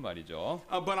있어서는 말이죠.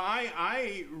 But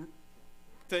I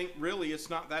think really it's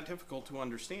not that difficult to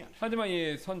understand. 하지만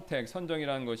이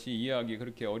선정이라는 것이 이해하기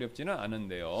그렇게 어렵지는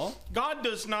않은데요. God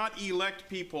does not elect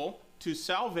people to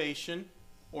salvation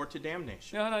or to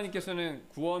damnation. 하나님께서는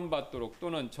구원받도록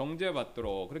또는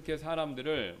정죄받도록 그렇게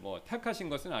사람들을 뭐 택하신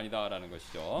것은 아니다라는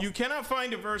것이죠. You cannot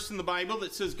find a verse in the Bible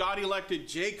that says God elected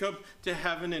Jacob to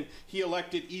heaven and he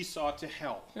elected Esau to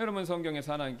hell. 여러분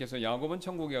성경에서 하나님께서 야곱은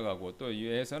천국에 가고 또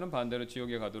에서는 반대로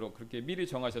지옥에 가도록 그렇게 미리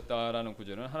정하셨다라는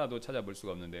구절은 하나도 찾아볼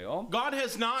수가 없는데요. God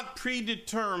has not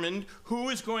predetermined who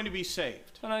is going to be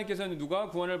saved. 하나님께서는 누가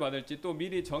구원을 받을지 또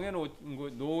미리 정해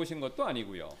놓으신 것도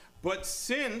아니고요. But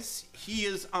since he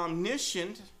is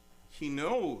omniscient, he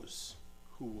knows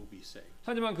who will be saved.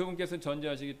 하지만 그분께서는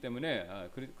전지하시기 때문에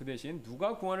그 대신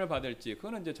누가 구원을 받을지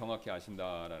그거는 이제 정확히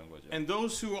아신다라는 거죠. And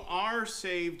those who are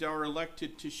saved are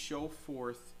elected to show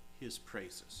forth his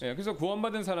praises. 예, 그래서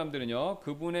구원받은 사람들은요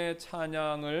그분의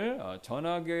찬양을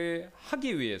전하게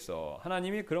하기 위해서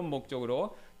하나님이 그런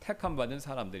목적으로 택함 받은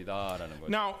사람들이다라는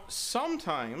거죠. Now,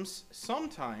 sometimes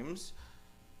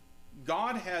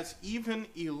God has even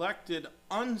elected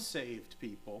unsaved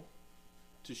people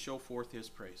to show forth his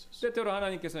praises. 때때로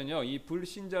하나님께서는요 이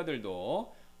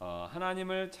불신자들도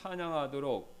하나님을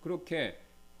찬양하도록 그렇게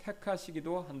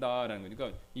택하시기도 한다라는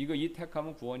거니까 이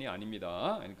택함은 구원이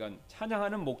아닙니다. 그러니까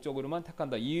찬양하는 목적으로만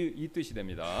택한다 이 뜻이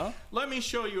됩니다. Let me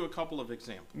show you a couple of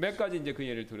examples. 몇 가지 이제 그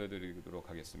예를 들어드리도록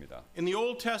하겠습니다. In the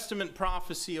Old Testament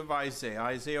prophecy of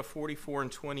Isaiah 44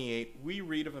 and 28, we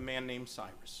read of a man named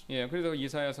Cyrus. 예, 그래서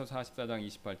이사야서 44장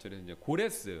 28절에 이제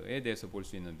고레스에 대해서 볼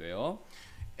수 있는데요.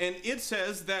 And it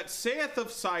says that saith of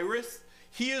Cyrus,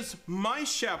 he is my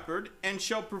shepherd and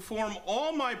shall perform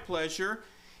all my pleasure,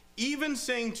 even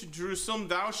saying to Jerusalem,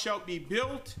 thou shalt be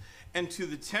built, and to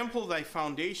the temple thy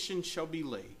foundation shall be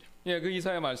laid. 예, 그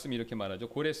이사야 말씀이 이렇게 말하죠.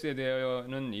 고레스에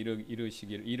대하여는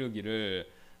이르기를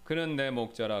그는 내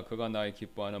목자라 그가 나의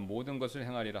기뻐하는 모든 것을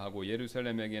행하리라 하고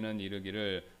예루살렘에게는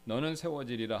이르기를 너는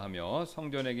세워지리라 하며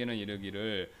성전에게는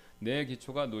이르기를 내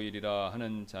기초가 놓이리라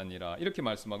하는 자니라 이렇게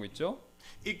말씀하고 있죠.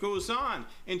 It goes on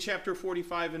in chapter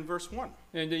 45 and verse 1.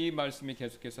 예, 이제 이 말씀이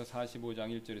계속해서 45장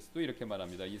 1절에서도 이렇게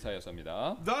말합니다.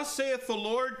 이사야서입니다. Thus saith the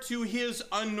Lord to his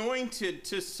anointed,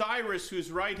 to Cyrus,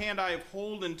 whose right hand I have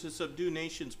holden to subdue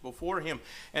nations before him.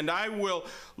 And I will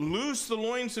loose the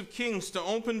loins of kings to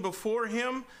open before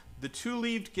him the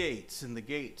two-leaved gates, and the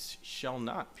gates shall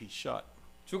not be shut.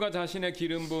 주가 자신의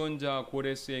기름 부은 자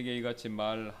고레스에게 이같이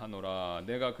말하노라.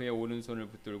 내가 그의 오른손을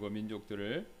붙들고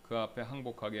민족들을 그 앞에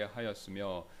항복하게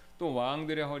하였으며 또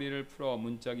왕들의 허리를 풀어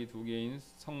문짝이 2개인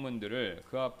성문들을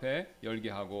그 앞에 열게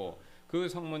하고 그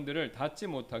성문들을 닫지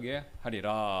못하게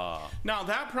하리라. Now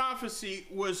that prophecy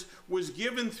was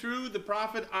given through the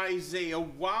prophet Isaiah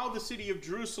while the city of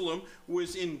Jerusalem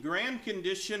was in grand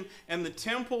condition and the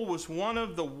temple was one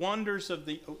of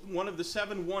the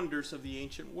seven wonders of the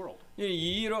ancient world.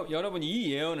 여러분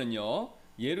이 예언은요.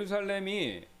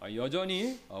 예루살렘이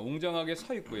여전히 웅장하게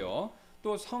서 있고요.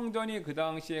 또 성전이 그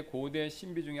당시에 고대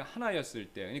신비 중에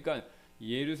하나였을 때, 그러니까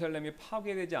예루살렘이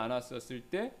파괴되지 않았었을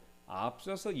때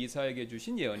앞서서 이사야에게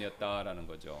주신 예언이었다라는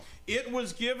거죠. It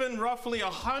was given roughly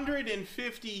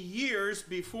 150 years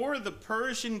before the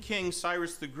Persian king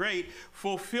Cyrus the Great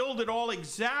fulfilled it all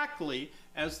exactly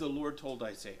as the Lord told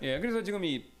Isaiah. 예, 그래서 지금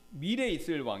이 미래에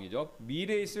있을 왕이죠.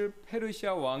 미래에 있을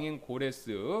페르시아 왕인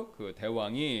고레스 그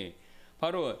대왕이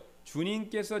바로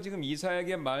주님께서 지금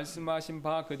이사야에게 말씀하신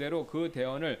바 그대로 그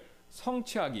대언을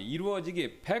성취하기,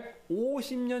 이루어지기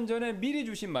 150년 전에 미리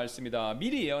주신 말씀이다.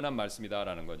 미리 예언한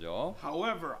말씀이다라는 거죠.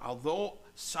 However, although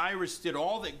Cyrus did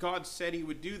all that God said he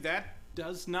would do, that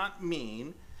does not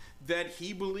mean that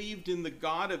he believed in the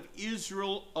God of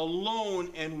Israel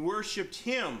alone and worshipped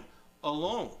him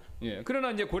alone. 예,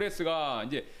 그러나 이제 고레스가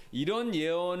이제 이런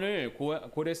예언을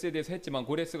고레스에 대해서 했지만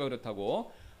고레스가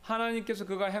그렇다고 하나님께서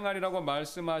그가 행하리라고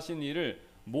말씀하신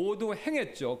일을 모두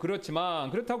행했죠.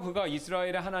 그렇지만 그렇다고 그가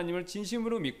이스라엘의 하나님을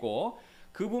진심으로 믿고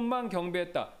그분만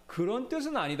경배했다. 그런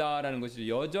뜻은 아니다라는 것이죠.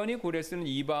 여전히 고레스는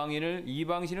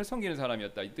이방신을 섬기는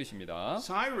사람이었다 이 뜻입니다.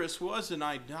 Cyrus was an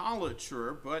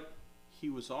idolater, but he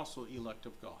was also elect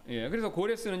of God. 예, 그래서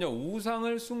고레스는요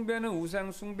우상을 숭배는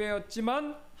우상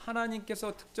숭배였지만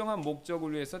하나님께서 특정한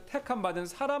목적을 위해서 택함 받은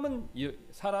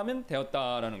사람은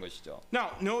되었다라는 것이죠.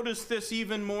 Now, notice this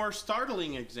even more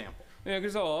startling example. 예,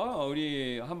 그래서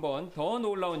우리 한번 더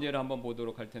놀라운 예를 한번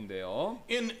보도록 할 텐데요.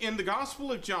 In the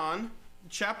Gospel of John,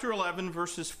 chapter 11,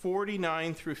 verses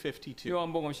 49 through 52.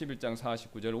 요한복음 11장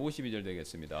 49절 52절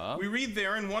되겠습니다. We read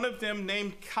there, and one of them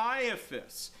named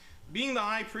Caiaphas, being the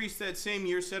high priest that same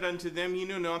year, said unto them, Ye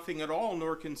know nothing at all,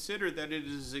 nor consider that it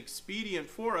is expedient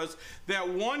for us that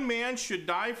one man should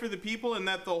die for the people, and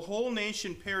that the whole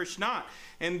nation perish not.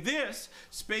 And this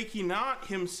spake he not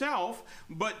himself,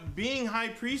 but being high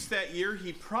priest that year,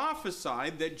 he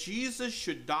prophesied that Jesus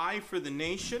should die for the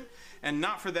nation, and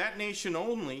not for that nation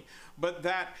only, but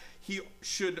that he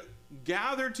should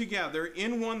gather together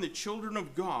in one the children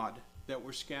of God that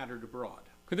were scattered abroad.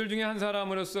 그들 중에 한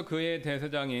사람으로서 그의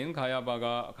대제사장인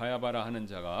가야바라 하는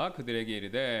자가 그들에게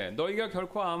이르되 너희가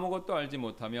결코 아무것도 알지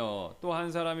못하며 또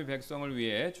한 사람이 백성을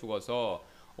위해 죽어서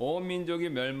온 민족이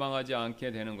멸망하지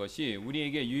않게 되는 것이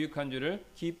우리에게 유익한 줄을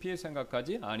깊이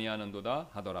생각하지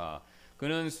아니하는도다 하더라.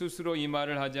 그는 스스로 이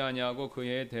말을 하지 아니하고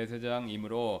그의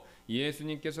대제사장이므로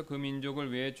예수님께서 그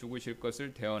민족을 위해 죽으실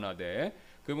것을 대언하되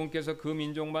그분께서 그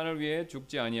민족만을 위해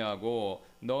죽지 아니하고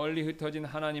널리 흩어진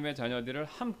하나님의 자녀들을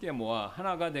함께 모아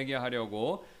하나가 되게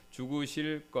하려고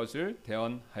죽으실 것을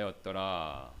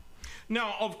대언하였더라.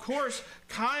 Now, of course,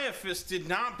 Caiaphas did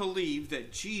not believe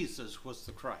that Jesus was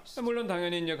the Christ. 물론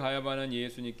당연히 이제 가야바는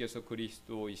예수님께서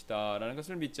그리스도이시다라는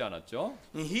것을 믿지 않았죠.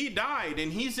 He died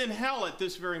and he's in hell at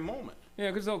this very moment. 예,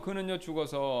 그래서 그는요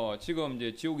죽어서 지금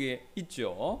이제 지옥에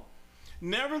있죠.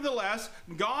 Nevertheless,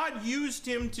 God used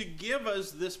him to give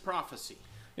us this prophecy.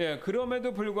 예,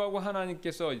 그럼에도 불구하고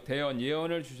하나님께서 대언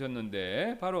예언을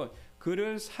주셨는데 바로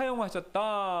그를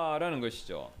사용하셨다라는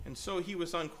것이죠. And so he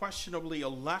was unquestionably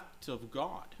elect of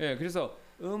God. 예, 그래서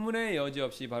의문의 여지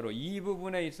없이 바로 이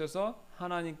부분에 있어서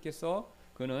하나님께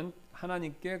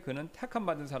그는 택함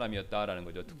받은 사람이었다라는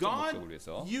거죠. 특정 목적을 God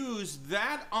위해서. used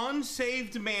that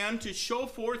unsaved man to show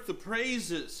forth the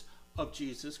praises of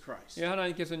Jesus Christ. 예,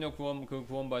 하나님께서는요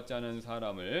구원받지 않은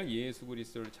사람을 예수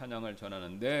그리스도를 찬양을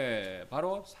전하는데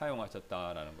바로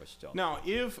사용하셨다라는 것이죠. Now,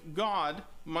 if God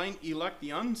might elect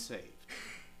the unsaved,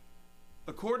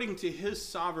 according to his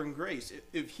sovereign grace,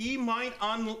 if he might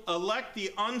elect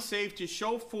the unsaved to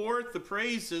show forth the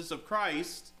praises of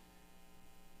Christ,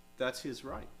 that's his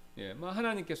right. 예,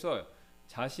 하나님께서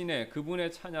자신의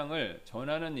그분의 찬양을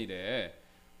전하는 일에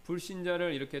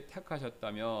불신자를 이렇게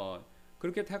택하셨다면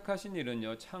그렇게 택하신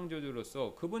일은요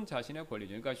창조주로서 그분 자신의 권리죠.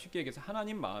 그러니까 쉽게 얘기해서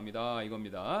하나님 마음이다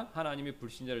이겁니다. 하나님이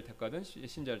불신자를 택하든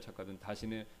신자를 택하든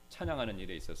자신을 찬양하는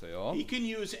일에 있어서요. He can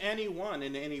use anyone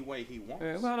in any way he wants.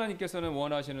 예, 하나님께서는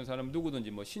원하시는 사람 누구든지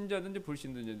뭐 신자든지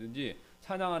불신자든지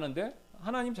찬양하는데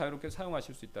하나님 자유롭게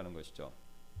사용하실 수 있다는 것이죠.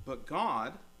 But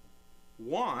God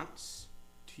wants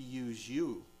to use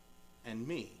you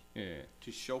and me 예,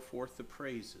 to show forth the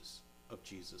praises of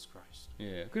Jesus Christ.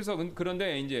 예. 그래서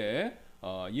그런데 이제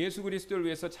예수 그리스도를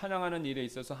위해서 찬양하는 일에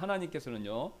있어서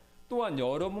하나님께서는요 또한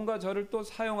여러분과 저를 또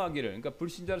사용하기를, 그러니까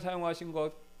불신자를 사용하신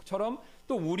것처럼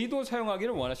또 우리도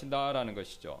사용하기를 원하신다라는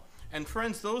것이죠. And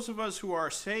friends, those of us who are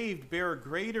saved bear a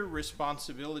greater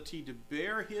responsibility to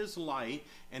bear his light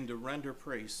and to render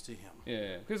praise to him.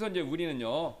 예. 그래서 이제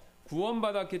우리는요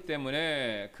구원받았기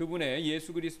때문에 그분의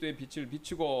예수 그리스도의 빛을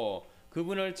비추고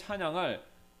그분을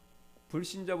찬양할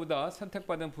불신자보다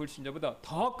선택받은 불신자보다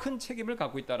더 큰 책임을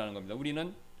갖고 있다라는 겁니다.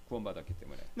 우리는 구원받았기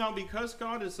때문에. Now, because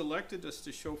God has elected us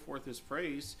to show forth his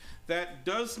praise, that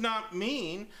does not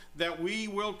mean that we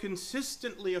will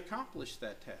consistently accomplish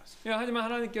that task. 예, 하지만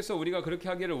하나님께서 우리가 그렇게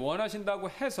하기를 원하신다고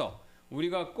해서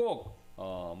우리가 꼭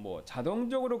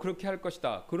자동적으로 그렇게 할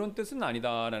것이다 그런 뜻은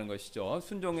아니다라는 것이죠.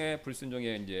 순종에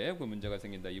불순종에 이제 그 문제가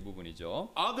생긴다 이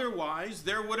부분이죠. Otherwise,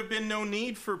 there would have been no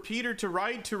need for Peter to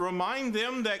write to remind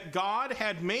them that God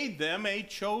had made them a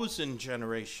chosen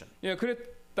generation. 예,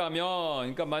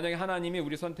 그랬다면, 그러니까 만약에 하나님이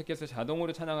우리 선택해서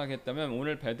자동으로 찬양하겠다면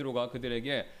오늘 베드로가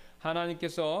그들에게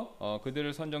하나님께서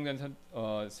그들을 선정된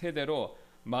세대로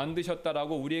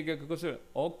만드셨다라고 우리에게 그것을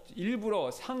일부러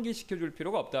상기시켜 줄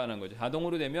필요가 없다는 거죠.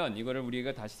 자동으로 되면 이거를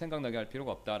우리가 다시 생각나게 할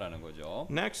필요가 없다라는 거죠.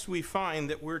 Next, we find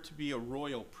that we're to be a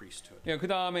royal priesthood. 예,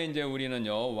 그다음에 이제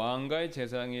우리는요 왕가의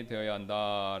제사장이 되어야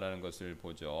한다라는 것을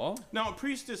보죠. Now, a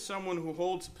priest is someone who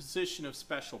holds a position of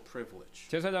special privilege.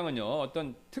 제사장은요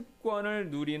어떤 특권을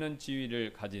누리는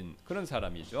지위를 가진 그런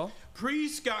사람이죠.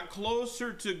 Priests got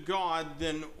closer to God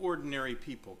than ordinary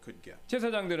people could get.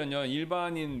 제사장들은요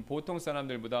일반인 보통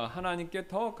사람들보다 하나님께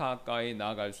더 가까이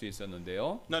나아갈 수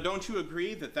있었는데요. Now, don't you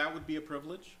agree that that would be a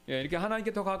privilege? 예, 이렇게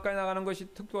하나님께 더 가까이 나가는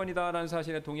것이 특권이다라는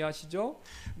사실에 동의하시죠?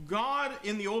 God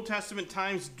in the Old Testament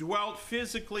times dwelt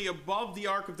physically above the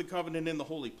Ark of the Covenant in the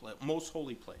holy place, most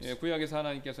holy place. 예, 구약에서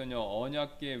하나님께서는요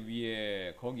언약궤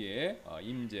위에 거기에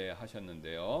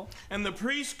임재하셨는데요. And the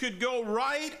priest could go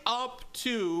right up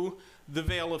to the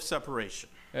veil of separation.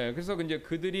 예, 그래서 이제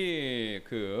그들이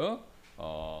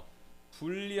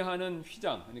분리하는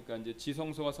휘장, 그러니까 이제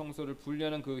지성소와 성소를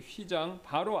분리하는 그 휘장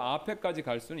바로 앞에까지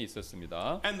갈 수는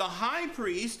있었습니다. And the high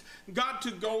priest got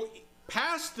to go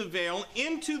past the veil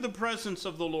into the presence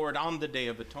of the Lord on the Day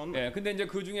of Atonement. 예, 근데 이제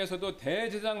그 중에서도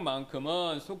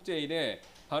대제사장만큼은 속죄일에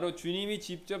바로 주님이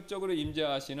직접적으로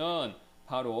임재하시는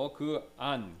바로 그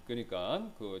안,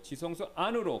 그러니까 그 지성소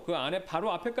안으로 그 안에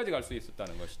바로 앞에까지 갈 수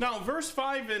있었다는 것이죠. Now, verse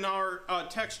 5 in our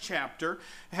text chapter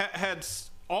had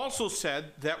also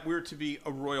said that we're to be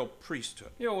a royal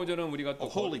priesthood. 이 5절은 우리가 또 A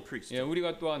holy priesthood. 예,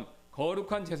 우리가 또한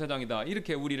거룩한 제사장이다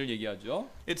이렇게 우리를 얘기하죠.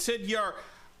 It said,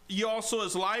 Ye also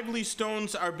as lively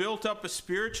stones are built up a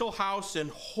spiritual house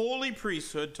and holy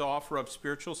priesthood to offer up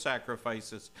spiritual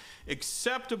sacrifices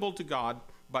acceptable to God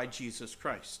by Jesus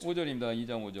Christ. 5절입니다.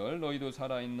 2장 5절. 너희도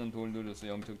살아있는 돌들로서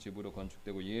영적 집으로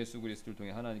건축되고 예수 그리스도를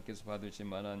통해 하나님께서 받으실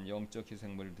만한 영적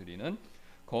희생물을 드리는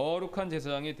거룩한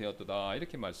제사장이 되었도다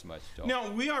이렇게 말씀하시죠.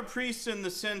 Now, we are priests in the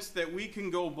sense that we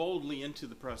can go boldly into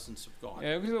the presence of God.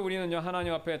 예, 그래서 우리는요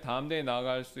하나님 앞에 담대히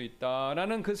나아갈 수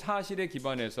있다라는 그 사실에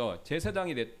기반해서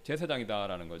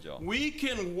제사장이다라는 거죠. We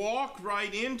can walk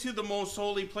right into the most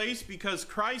holy place because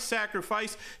Christ's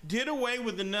sacrifice did away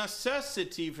with the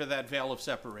necessity for that veil of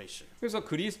separation. 그래서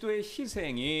그리스도의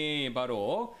희생이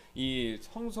바로 이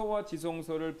성소와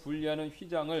지성소를 분리하는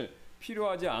휘장을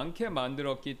필요하지 않게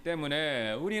만들었기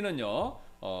때문에 우리는요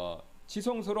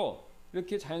지성소로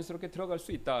이렇게 자연스럽게 들어갈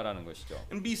수 있다라는 것이죠.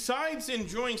 And besides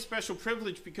enjoying special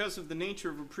privilege because of the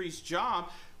nature of a priest's job,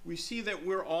 we see that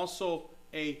we're also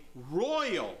a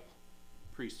royal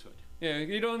priesthood. 예,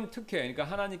 이런 특혜, 그러니까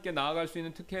하나님께 나아갈 수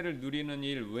있는 특혜를 누리는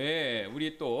일 외에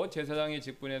우리 또 제사장의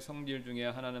직분의 성질 중에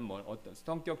하나는 어떤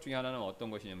성격 중에 하나는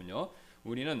어떤 것이냐면요,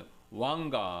 우리는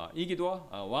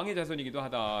왕의 자손이기도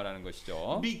하다라는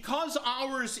것이죠. Because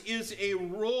ours is a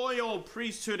royal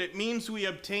priesthood, it means we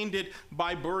obtained it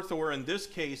by birth, or in this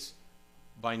case,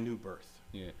 by new birth.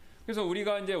 예. 그래서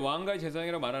우리가 이제 왕가의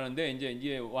제사장이라고 말하는데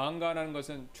이제 왕가라는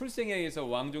것은 출생에 의해서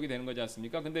왕족이 되는 거지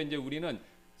않습니까? 근데 이제 우리는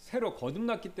새로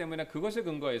거듭났기 때문에 그것을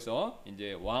근거해서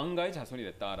이제 왕가의 자손이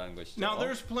됐다라는 것이죠. Now,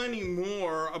 there's plenty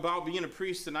more about being a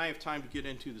priest than I have time to get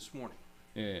into this morning.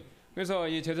 예. 그래서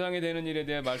이 제사장이 되는 일에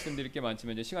대해 말씀드릴 게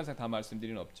많지만 이제 시간상 다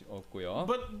말씀드리는 없고요.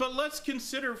 But let's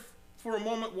consider for a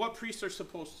moment what priests are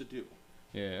supposed to do.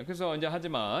 예. 그래서 이제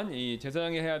하지만 이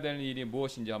제사장이 해야 되는 일이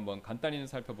무엇인지 한번 간단히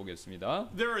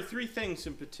살펴보겠습니다. There are three things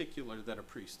in particular that a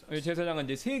priest 이 does. 제사장은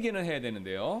이제 세 개는 해야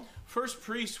되는데요. First,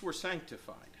 priests were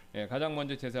sanctified. 예, 가장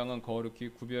먼저 제사장은 거룩히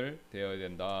구별되어야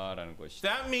된다라는 것이죠.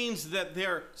 That means that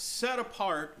they're set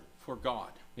apart for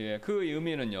God. 예, 그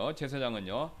의미는요.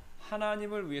 제사장은요.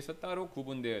 하나님을 위해서 따로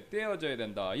구분되어 떼어져야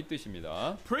된다 이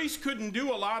뜻입니다. Priests couldn't do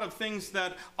a lot of things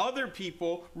that other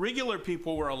people, regular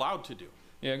people, were allowed to do.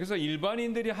 예, 그래서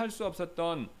일반인들이 할 수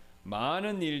없었던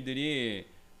많은 일들이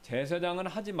제사장은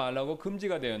하지 말라고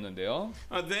금지가 되었는데요.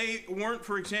 They weren't,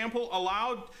 for example,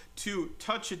 allowed to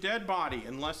touch a dead body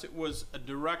unless it was a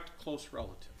direct, close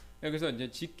relative. 예, 그래서 이제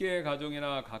직계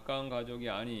가족이나 가까운 가족이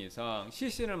아닌 이상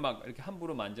시신을 막 이렇게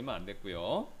함부로 만지면 안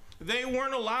됐고요. They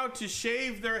weren't allowed to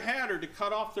shave their head or to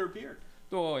cut off their beard.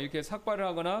 또 이렇게 삭발을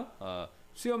하거나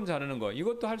수염 자르는 거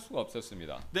이것도 할 수가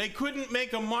없었습니다. They couldn't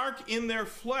make a mark in their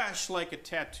flesh like a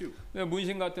tattoo.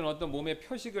 문신 같은 어떤 몸의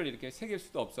표식을 이렇게 새길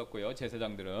수도 없었고요.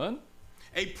 제사장들은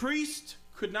A priest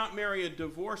could not marry a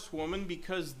divorced woman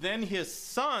because then his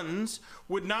sons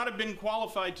would not have been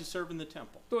qualified to serve in the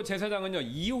temple. 또 제사장은요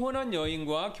이혼한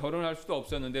여인과 결혼할 수도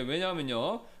없었는데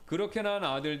왜냐하면요 그렇게 낳은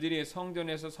아들들이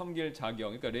성전에서 섬길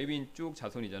자격, 그러니까 레위인 쭉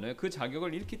자손이잖아요. 그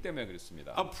자격을 잃기 때문에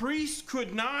그렇습니다. A priest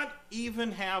could not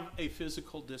even have a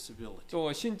physical disability.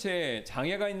 또 신체에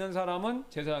장애가 있는 사람은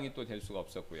제사장이 또 될 수가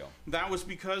없었고요. That was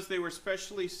because they were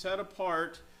specially set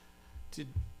apart to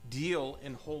deal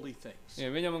in holy things. 예,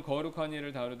 왜냐하면 거룩한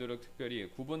일을 다루도록 특별히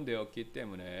구분되었기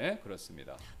때문에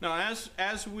그렇습니다. Now,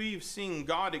 as we've seen,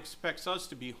 God expects us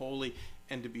to be holy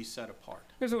and to be set apart.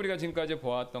 그래서 우리가 지금까지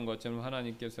보았던 것처럼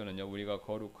하나님께서는요 우리가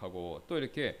거룩하고 또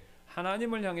이렇게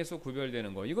하나님을 향해서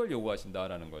구별되는 거 이걸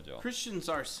요구하신다라는 거죠. Christians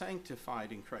are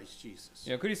sanctified in Christ Jesus.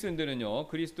 예, 그리스도인들은요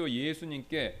그리스도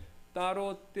예수님께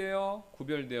따로 떼어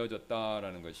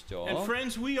구별되어졌다라는 것이죠. And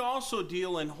friends, we also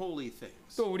deal in holy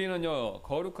things. 또 우리는요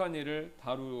거룩한 일을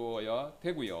다루어야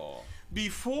되고요.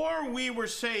 Before we were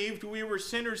saved, we were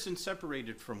sinners and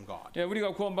separated from God. 예,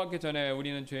 우리가 구원받기 전에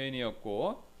우리는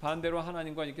죄인이었고 반대로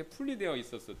하나님과 이렇게 분리되어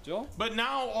있었었죠. But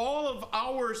now all of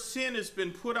our sin has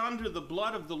been put under the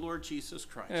blood of the Lord Jesus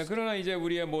예, Christ. 그러나 이제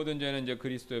우리의 모든 죄는 이제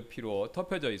그리스도의 피로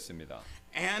덮여져 있습니다.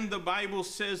 And the Bible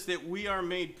says that we are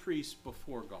made priests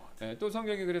before God. 예, 또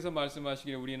성경이 그래서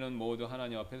말씀하시기를 우리는 모두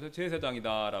하나님 앞에서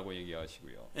제사장이다라고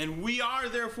얘기하시고요. And we are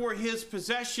therefore his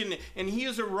possession, and he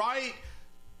has a right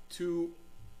to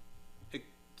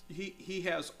he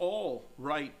has all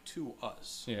right to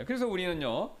us. 예, 그래서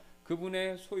우리는요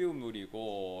그분의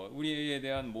소유물이고 우리에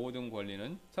대한 모든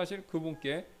권리는 사실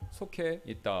그분께 속해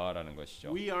있다라는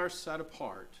것이죠. We are set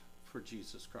apart for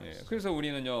Jesus 예, Christ. 그래서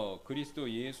우리는요 그리스도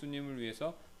예수님을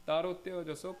위해서 따로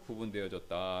떼어져서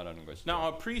구분되어졌다라는 것이죠. Now,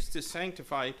 a priest is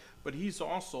sanctified, but he's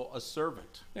also a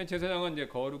servant. 제사장은 이제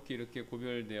거룩히 이렇게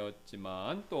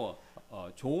구별되었지만 또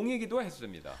종이기도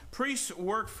했습니다. Priests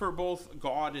work for both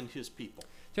God and his people.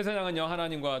 제사장은요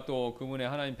하나님과 또 그분의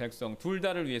하나님 백성 둘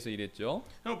다를 위해서 일했죠.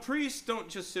 Now, priests don't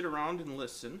just sit around and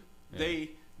listen.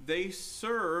 They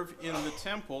serve in the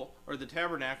temple or the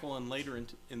tabernacle and later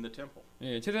in the temple.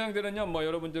 예, 제사장들은요 뭐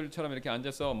여러분들처럼 이렇게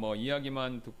앉아서 뭐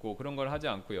이야기만 듣고 그런 걸 하지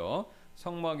않고요.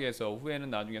 성막에서 후에는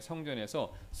나중에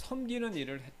성전에서 섬기는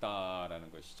일을 했다라는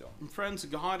것이죠. And friends,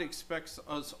 God expects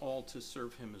us all to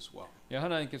serve him as well. 예,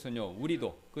 하나님께서는요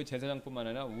우리도 그 제사장뿐만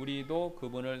아니라 우리도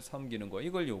그분을 섬기는 거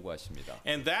이걸 요구하십니다.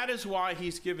 And that is why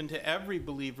he's given to every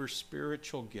believer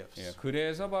spiritual gifts. 예,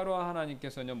 그래서 바로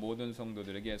하나님께서는 모든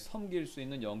성도들에게 섬길 수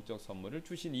있는 영적 선물을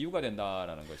주신 이유가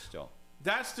된다라는 것이죠.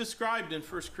 That's described in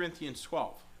 1 Corinthians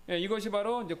 12. 예, 이것이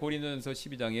바로 이제 고린도전서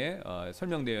 12장에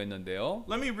설명되어 있는데요.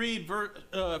 Let me read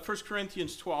 1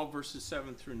 Corinthians 12 verses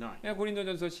 7 through 9. 예,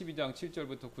 고린도전서 12장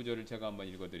 7절부터 9절을 제가 한번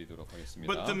읽어드리도록 하겠습니다.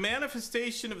 But the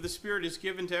manifestation of the Spirit is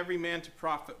given to every man to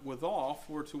profit withal,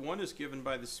 for to one is given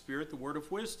by the Spirit the word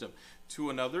of wisdom, to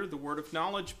another the word of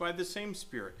knowledge by the same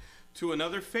Spirit, to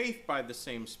another faith by the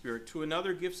same Spirit, to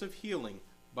another gifts of healing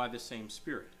by the same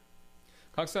Spirit.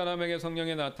 각 사람에게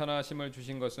성령의 나타나심을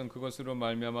주신 것은 그것으로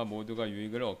말미암아 모두가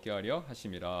유익을 얻게 하려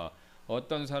하심이라.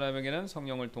 어떤 사람에게는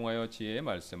성령을 통하여 지혜의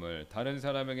말씀을, 다른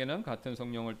사람에게는 같은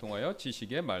성령을 통하여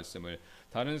지식의 말씀을,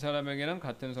 다른 사람에게는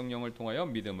같은 성령을 통하여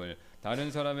믿음을,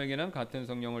 다른 사람에게는 같은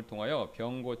성령을 통하여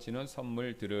병 고치는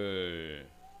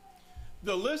선물들을.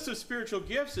 The list of spiritual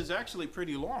gifts is actually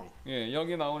pretty long. 예,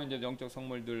 여기 나오는 이제 영적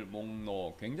선물들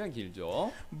목록 굉장히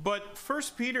길죠. But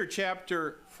 1 Peter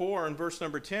chapter 4 and verse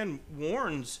number 10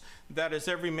 warns that as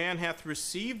every man hath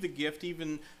received the gift,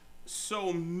 even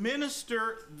so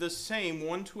minister the same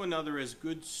one to another as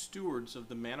good stewards of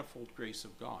the manifold grace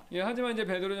of God. 예, 하지만 이제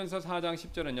베드로전서 4장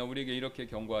 10절은요 우리에게 이렇게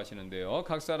경고하시는데요.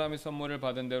 각 사람이 선물을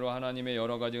받은 대로 하나님의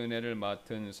여러 가지 은혜를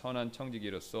맡은 선한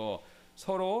청지기로서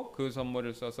서로 그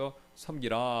선물을 써서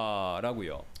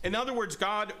섬기라라고요. In other words,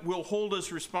 God will hold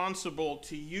us responsible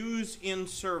to use in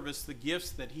service the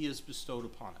gifts that He has bestowed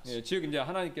upon us. 예, 즉 이제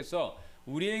하나님께서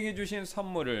우리에게 주신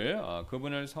선물을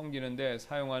그분을 섬기는데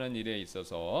사용하는 일에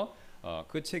있어서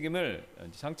그 책임을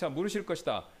장차 물으실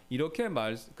것이다. 이렇게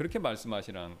그렇게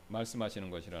말씀하시는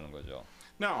것이라는 거죠.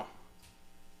 Now,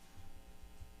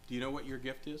 do you know what your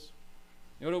gift is?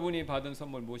 여러분이 받은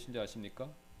선물 무엇인지 아십니까?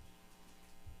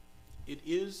 It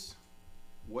is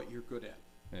what you're good at.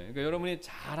 예, 그러니까 여러분이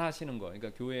잘하시는 거,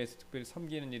 그러니까 교회에서 특별히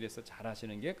섬기는 일에서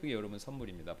잘하시는 게 그게 여러분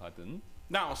선물입니다. 받은.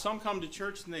 Now, some come to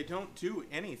church and they don't do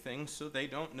anything, so they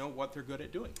don't know what they're good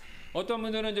at doing. 어떤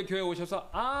분들은 이제 교회 오셔서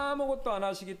아무것도 안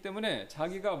하시기 때문에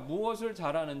자기가 무엇을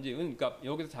잘하는지, 그러니까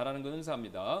여기서 잘하는 건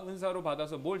은사입니다. 은사로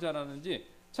받아서 뭘 잘하는지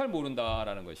잘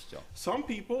모른다라는 것이죠. Some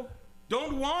people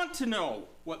don't want to know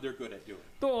what they're good at doing.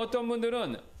 또 어떤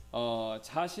분들은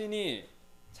자신이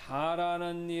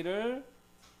잘하는 일을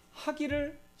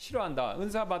하기를 싫어한다.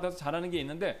 은사 받아서 잘하는 게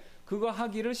있는데 그거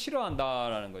하기를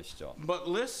싫어한다라는 것이죠. But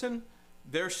listen,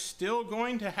 they're still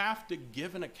going to have to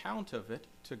give an account of it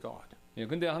to God. 예,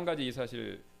 근데 한 가지 이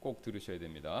사실 꼭 들으셔야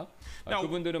됩니다. Now,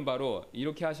 그분들은 바로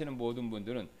이렇게 하시는 모든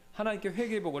분들은 하나님께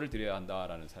회개 보고를 드려야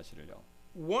한다라는 사실을요.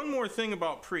 One more thing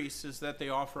about priests is that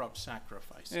they offer up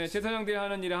sacrifices. 예, 제사장들이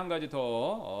하는 일에 한 가지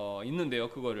더 있는데요.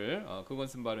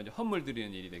 그것은 바로 이제 헌물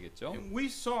드리는 일이 되겠죠. And we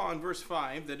saw in verse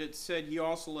 5 that it said, Ye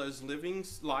also as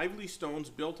lively stones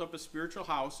built up a spiritual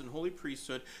house and holy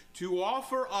priesthood to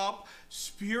offer up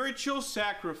spiritual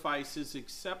sacrifices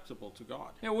acceptable to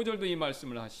God. 예, 5절도 이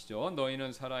말씀을 하시죠.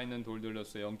 너희는 살아있는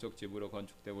돌들로서 영적 집으로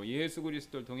건축되고 예수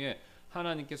그리스도를 통해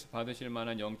하나님께서 받으실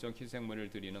만한 영적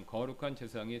희생물을 드리는 거룩한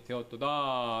제사장이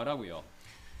되었도다라고요.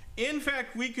 In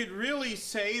fact, we could really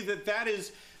say that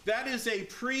is a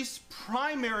priest's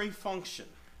primary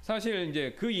function. 사실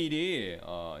이제 그 일이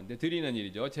이제 드리는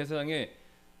일이죠. 제사장의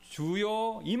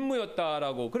주요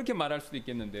임무였다라고 그렇게 말할 수도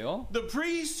있겠는데요. The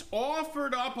priests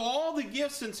offered up all the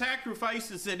gifts and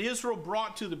sacrifices that Israel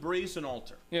brought to the brazen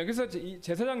altar. 예, 그래서 이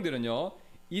제사장들은요,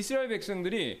 이스라엘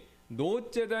백성들이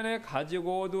노제단에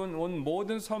가지고 온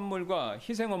모든 선물과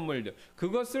희생헌물들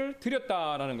그것을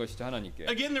드렸다라는 것이죠 하나님께.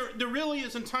 Again, there really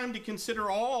isn't time to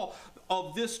consider all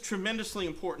of this tremendously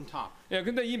important topic. 예,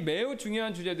 근데 이 매우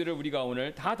중요한 주제들을 우리가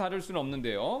오늘 다 다룰 수는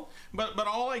없는데요. But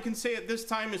all I can say at this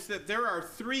time is that there are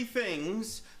three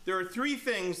things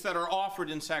that are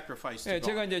offered in sacrifice to 예,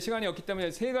 제가 God. 이제 시간이 없기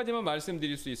때문에 세 가지만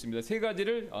말씀드릴 수 있습니다. 세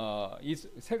가지를 이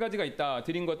세 가지가 있다.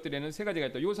 드린 것들에는 세 가지가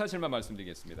있다. 이 사실만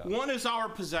말씀드리겠습니다. One is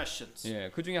our possessions.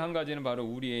 예, 그 중에 한 가지는 바로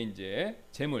우리의 이제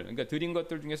재물, 그러니까 드린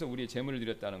것들 중에서 우리의 재물을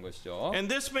드렸다는 것이죠. And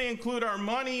this may include our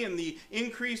money and the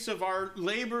increase of our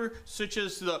labor, such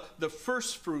as the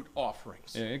first fruit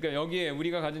offerings. 예, 그러니까 여기에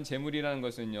우리가 가진 재물이라는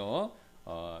것은요,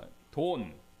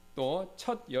 돈, 또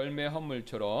첫 열매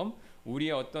헌물처럼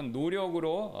우리의 어떤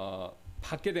노력으로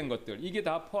받게 된 것들, 이게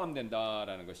다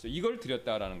포함된다라는 것이죠. 이걸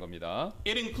드렸다라는 겁니다.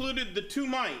 It included the 2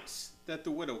 mites that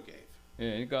the widow gave.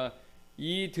 예, 그러니까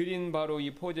이 드린 바로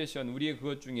이 포제션, 우리의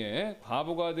그것 중에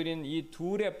과부가 드린 이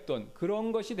 2렙돈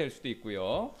그런 것이 될 수도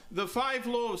있고요. The 5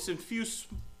 loaves and few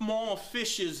small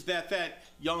fishes that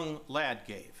young lad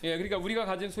gave. 예, 그러니까 우리가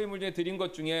가진 소유물 중에 드린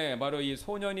것 중에 바로 이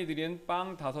소년이 드린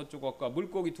빵 5조각과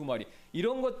물고기 2마리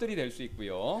이런 것들이 될 수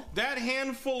있고요. That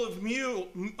handful of meal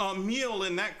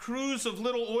and that cruse of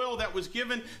little oil that was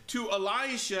given to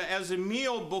Elisha as a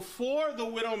meal before the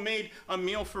widow made a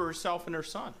meal for herself and her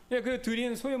son. 예, 그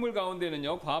드린 소유물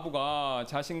가운데는요, 과부가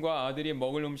자신과 아들이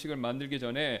먹을 음식을 만들기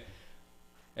전에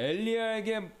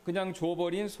엘리야에게 그냥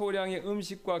줘버린 소량의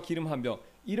음식과 기름 한 병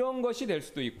이런 것이 될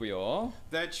수도 있고요.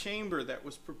 That chamber that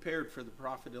was prepared for the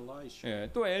prophet Elisha. 예,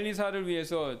 또 엘리사를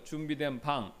위해서 준비된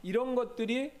방 이런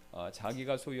것들이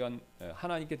자기가 소유한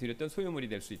하나님께 드렸던 소유물이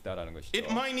될 수 있다라는 것이죠.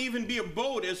 It might even be a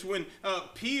boat, as when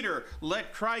Peter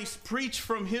let Christ preach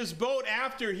from his boat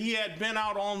after he had been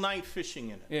out all night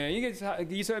fishing in it. 예, 이게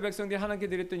이스라엘 백성들이 하나님께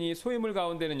드렸던 이 소유물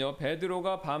가운데는요,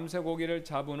 베드로가 밤새 고기를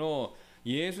잡은 후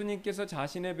예수님께서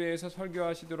자신의 배에서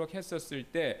설교하시도록 했었을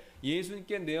때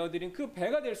예수님께 내어드린 그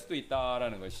배가 될 수도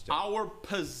있다라는 것이죠. Our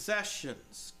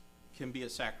possessions can be a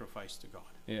sacrifice to God.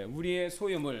 예, 우리의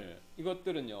소유물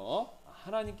이것들은요,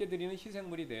 하나님께 드리는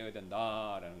희생물이 되어야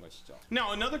된다라는 것이죠.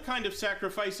 Now, another kind of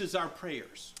sacrifice is our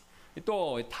prayers.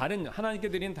 또 다른 하나님께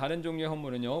드린 다른 종류의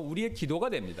헌물은요, 우리의 기도가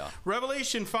됩니다.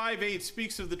 Revelation 5:8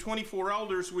 speaks of the 24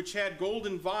 elders which had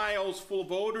golden vials full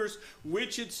of odors,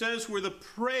 which it says were the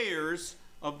prayers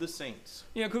of the saints.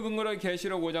 예, 그 근거로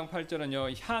계시록 5장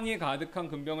 8절은요, 향이 가득한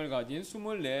금병을 가진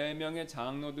 24명의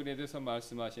장로들에 대해서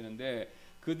말씀하시는데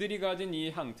그들이 가진 이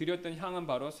향, 드렸던 향은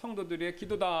바로 성도들의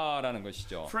기도다라는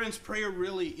것이죠. Friends, prayer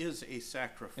really is a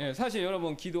sacrifice. 예, 사실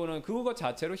여러분 기도는 그것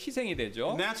자체로 희생이 되죠.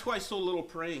 And that's why so little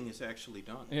praying is actually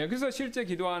done. 예, 그래서 실제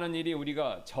기도하는 일이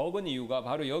우리가 적은 이유가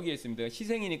바로 여기에 있습니다.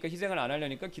 희생이니까 희생을 안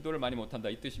하려니까 기도를 많이 못한다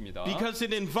이 뜻입니다. Because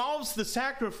it involves the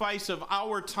sacrifice of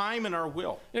our time and our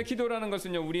will. 예, 기도라는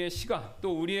것은요, 우리의 시간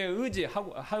또 우리의 의지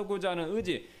하고자 하는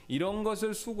의지 이런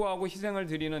것을 수고하고 희생을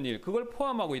드리는 일 그걸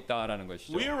포함하고 있다라는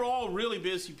것이죠. We are all really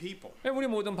busy people. 예, 우리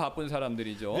모든 바쁜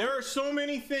사람들이죠. There are so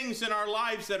many things in our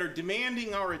lives that are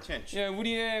demanding our attention. 예,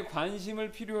 우리의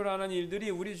관심을 필요로 하는 일들이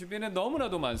우리 주변에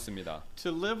너무나도 많습니다.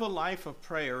 To live a life of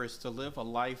prayer is to live a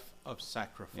life of 예,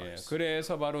 sacrifice.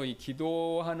 그래서 바로 이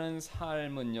기도하는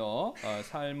삶은요,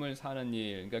 삶을 사는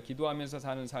일, 그러니까 기도하면서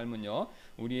사는 삶은요,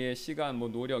 우리의 시간,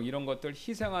 노력 이런 것들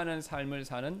희생하는 삶을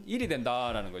사는 일이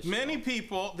된다라는 것이죠. Many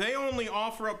people, they only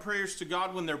offer up prayers to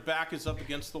God when their back is up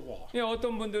against the wall. 예,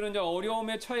 어떤 분들은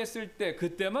어려움에 처했을 때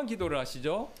그때만 기도를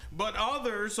하시죠. But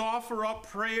others offer up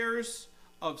prayers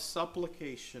of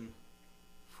supplication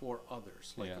for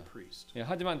others, like a priest. 예,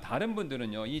 하지만 다른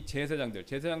분들은요, 이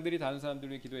제사장들이 다른 사람들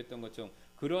위해 기도했던 것처럼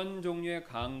그런 종류의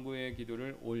간구의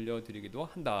기도를 올려드리기도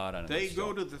한다라는 They 것이죠.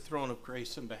 go to the throne of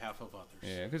grace on behalf of others.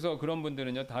 예, 그래서 그런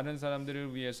분들은요, 다른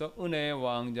사람들을 위해서 은혜의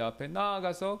왕자 앞에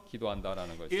나아가서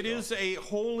기도한다라는 것이죠. It is a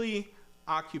holy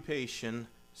occupation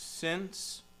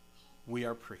since we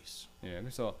are priests. 예,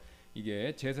 그래서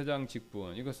이게 제사장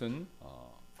직분 이것은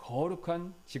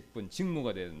거룩한 직분,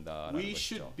 직무가 된다라는 We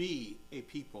것이죠. should be a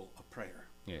people of prayer.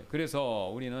 예,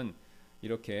 그래서 우리는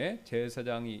이렇게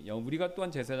제사장이 우리가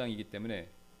또한 제사장이기 때문에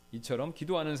이처럼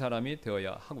기도하는 사람이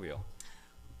되어야 하고요.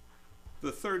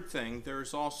 The third thing, there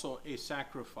is also a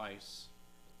sacrifice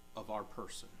of our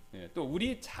person. 예, 또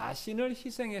우리 자신을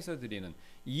희생해서 드리는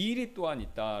이 일이 또한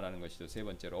있다라는 것이죠. 세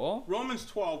번째로 Romans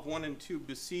 12:1 and 2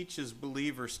 beseeches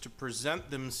believers to present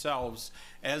themselves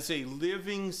as a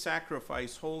living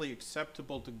sacrifice, wholly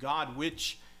acceptable to God,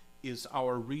 which is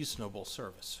our reasonable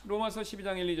service. 로마서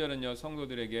 12장 1, 2절은요.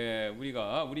 성도들에게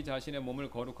우리가 우리 자신의 몸을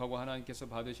거룩하고 하나님께서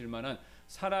받으실 만한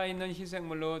살아있는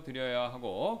희생물로 드려야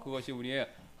하고 그것이 우리의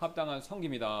합당한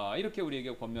섬김이다. 이렇게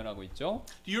우리에게 권면하고 있죠.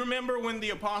 Do you remember when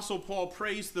the apostle Paul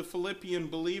praised the Philippian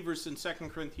believers in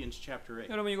 2 Corinthians chapter 8?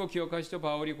 여러분 이거 기억하시죠?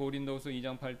 바울이 고린도후서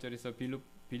 2장 8절에서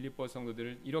빌립보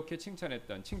성도들을 이렇게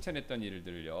칭찬했던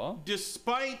일들을요.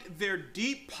 Despite their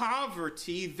deep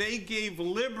poverty, they gave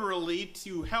liberally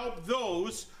to help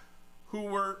those who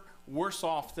were worse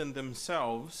off than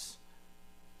themselves.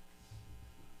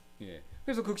 예.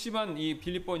 그래서 극심한 이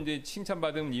빌립보 이제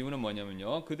칭찬받은 이유는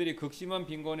뭐냐면요. 그들이 극심한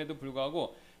빈곤에도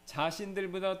불구하고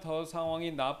자신들보다 더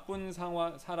상황이 나쁜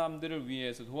사람들을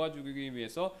위해서 도와주기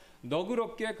위해서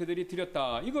너그럽게 그들이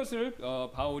드렸다. 이것을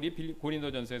바울이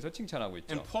고린도전서에서 칭찬하고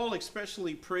있죠. And Paul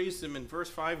especially praised them in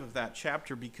verse 5 of that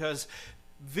chapter because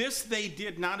this they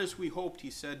did not as we hoped,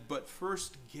 he said, but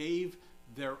first gave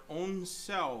their own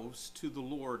selves to the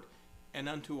Lord and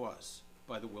unto us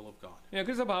by the will of God. 예,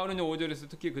 그래서 바울은 5절에서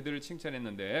특히 그들을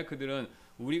칭찬했는데 그들은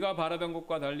우리가 바라던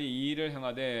것과 달리 이 일을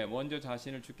행하되 먼저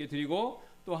자신을 주께 드리고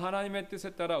또 하나님의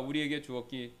뜻에 따라 우리에게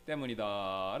주었기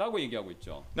때문이다라고 얘기하고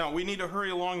있죠. Now we need to hurry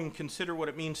along and consider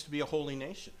what it means to be a holy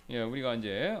nation. 예, 우리가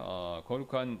이제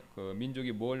거룩한 그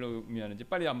민족이 뭘 의미하는지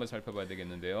빨리 한번 살펴봐야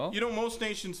되겠는데요. You know, most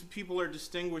nations of people are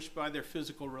distinguished by their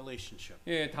physical relationship.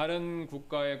 예, 다른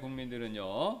국가의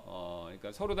국민들은요,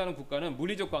 그러니까 서로 다른 국가는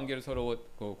물리적 관계를 서로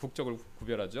그 국적을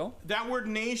구별하죠. That word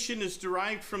nation is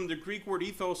derived from the Greek word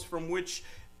ethos, from which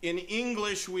in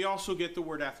English we also get the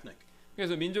word ethnic.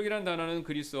 그래서 민족이라는 단어는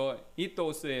그리스어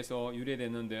이토스에서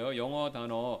유래됐는데요. 영어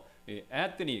단어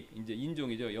ethnic 이제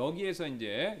인종이죠. 여기에서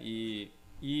이제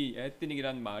이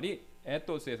ethnic이라는 말이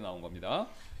에토스에서 나온 겁니다.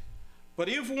 But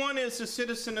if one is a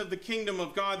citizen of the kingdom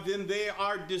of God, then they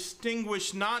are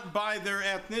distinguished not by their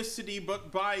ethnicity,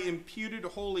 but by imputed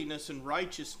holiness and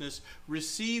righteousness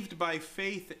received by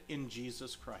faith in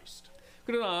Jesus Christ.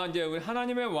 그러나 이제 우리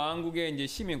하나님의 왕국의 이제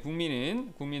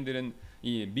국민들은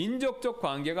이 민족적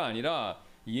관계가 아니라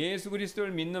예수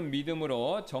그리스도를 믿는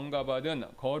믿음으로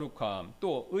정가받은 거룩함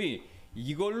또 의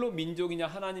이걸로 민족이냐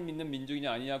하나님 믿는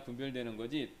민족이냐 아니냐 구별되는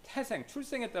거지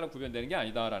출생에 따라 구별되는 게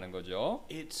아니다라는 거죠.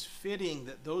 It's fitting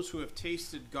that those who have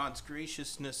tasted God's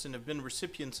graciousness and have been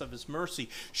recipients of His mercy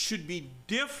should be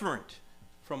different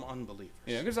from unbelievers.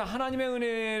 예, 그래서 하나님의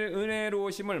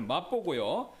은혜로우심을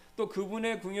맛보고요. 또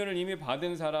그분의 궁연을 이미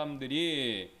받은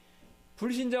사람들이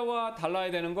불신자와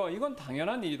달라야 되는 거 이건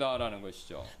당연한 일이다라는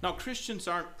것이죠. Now Christians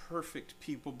aren't perfect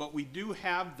people, but we do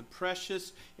have the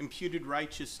precious imputed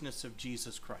righteousness of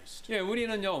Jesus Christ. 예,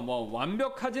 우리는요 뭐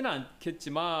완벽하지는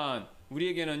않겠지만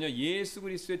우리에게는요 예수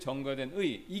그리스도의 정가된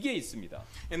의 이게 있습니다.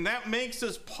 And that makes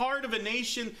us part of a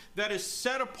nation that is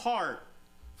set apart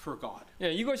for God.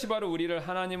 예, 이것이 바로 우리를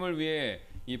하나님을 위해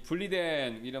이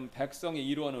분리된 이런 백성의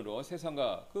일원으로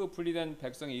세상과 그 분리된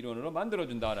백성의 일원으로 만들어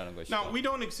준다라는 것이죠. Now we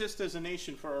don't exist as a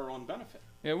nation for our own benefit.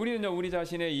 예, 우리는요 우리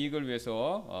자신의 이익을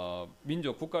위해서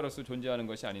민족 국가로서 존재하는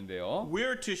것이 아닌데요.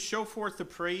 We're to show forth the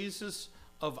praises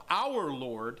of our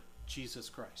Lord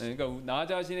Jesus Christ. 예, 그러니까 나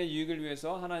자신의 이익을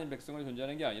위해서 하나님 백성을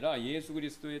존재하는 게 아니라 예수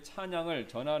그리스도의 찬양을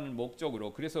전하는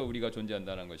목적으로 그래서 우리가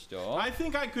존재한다는 것이죠. I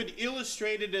think I could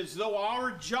illustrate it as though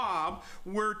our job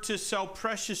were to sell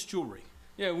precious jewelry.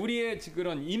 예, 우리의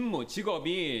그런 임무,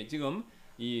 직업이 지금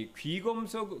이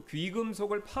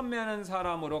귀금속을 판매하는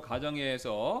사람으로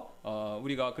가정에서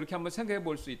우리가 그렇게 한번 생각해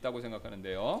볼 수 있다고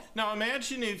생각하는데요. Now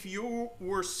imagine if you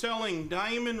were selling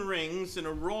diamond rings and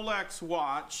a Rolex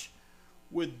watch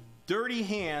with dirty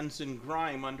hands and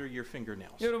grime under your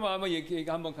fingernails. 여러분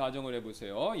한번 가정을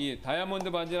해보세요. 이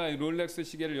다이아몬드 반지나 롤렉스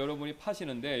시계를 여러분이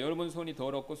파시는데 여러분 손이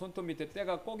더럽고 손톱 밑에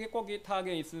때가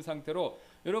꼬깃꼬깃하게 있은 상태로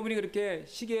여러분이 그렇게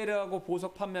시계를 하고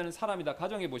보석 판매하는 사람이다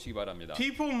가정해 보시기 바랍니다.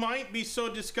 People might be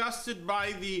so disgusted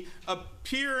by the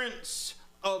appearance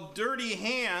of dirty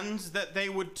hands that they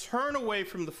would turn away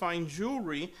from the fine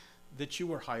jewelry that you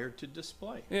were hired to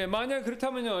display. 예, 만약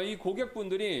그렇다면요, 이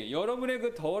고객분들이 여러분의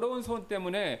그 더러운 손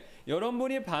때문에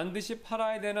여러분이 반드시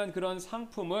팔아야 되는 그런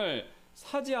상품을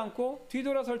사지 않고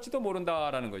뒤돌아설지도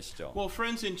모른다라는 것이죠. Well,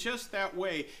 friends, in just that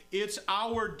way, it's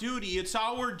our duty, it's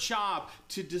our job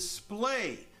to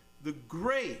display the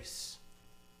grace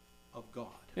of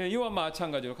God. 예, 이와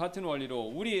마찬가지로 같은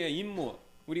원리로 우리의 임무,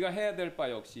 우리가 해야 될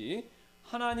바 역시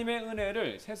하나님의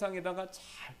은혜를 세상에다가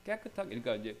잘 깨끗하게,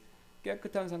 그러니까 이제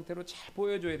깨끗한 상태로 잘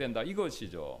보여줘야 된다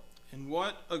이것이죠. And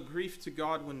what a grief to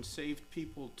God when saved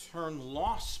people turn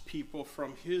lost people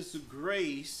from His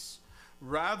grace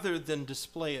rather than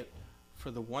display it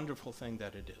for the wonderful thing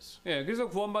that it is. 예, 그래서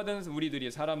구원받은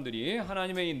사람들이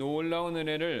하나님의 이 놀라운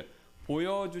은혜를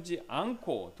보여주지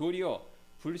않고 도리어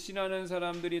불신하는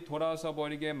사람들이 돌아서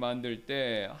버리게 만들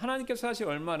때 하나님께서 사실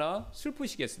얼마나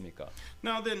슬프시겠습니까?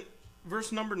 Now then,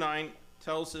 verse number 9,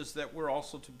 tells us that we're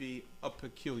also to be a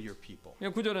peculiar people.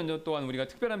 9절은 또한 우리가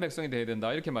특별한 백성이 되어야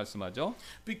된다 이렇게 말씀하죠.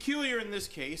 Peculiar in this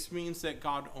case means that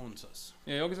God owns us.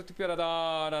 여기서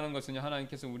특별하다라는 것은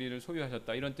하나님께서 우리를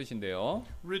소유하셨다 이런 뜻인데요.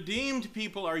 Redeemed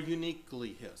people are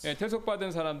uniquely His.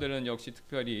 대속받은 사람들은 역시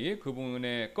특별히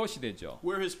그분의 것이 되죠.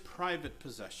 We're His private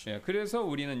possession. 그래서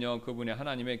우리는요 그분의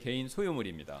하나님의 개인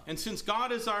소유물입니다. And since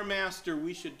God is our master,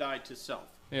 we should die to self.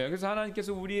 그래서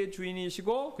하나님께서 우리의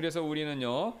주인이시고 그래서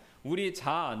우리는요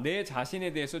내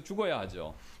자신에 대해서 죽어야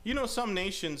하죠. You know, some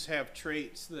nations have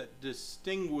traits that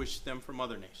distinguish them from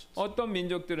other nations. 어떤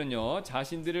민족들은요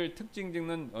자신들을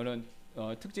특징짓는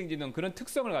그런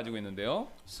특성을 가지고 있는데요.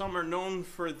 Some are known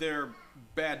for their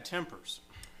bad tempers.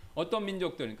 어떤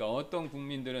민족들, 그러니까 어떤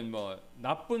국민들은 뭐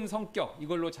나쁜 성격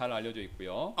이걸로 잘 알려져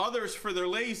있고요. Others for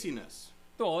their laziness.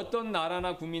 또 어떤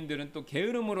나라나 국민들은 또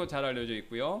게으름으로 잘 알려져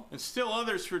있고요. And still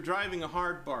others for driving a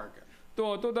hard bargain.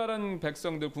 또 다른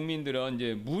백성들 국민들은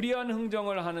이제 무리한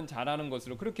흥정을 잘하는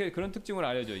것으로 그런 특징을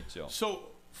알려져 있죠.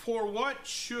 So for what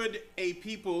should a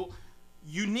people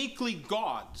uniquely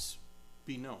God's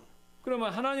be known?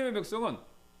 그러면 하나님의 백성은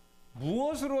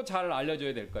무엇으로 잘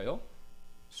알려져야 될까요?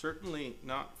 Certainly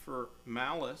not for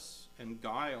malice and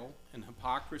guile and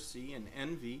hypocrisy and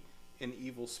envy and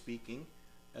evil speaking,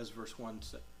 as verse 1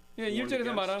 said.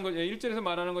 1절에서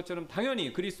말하는 것처럼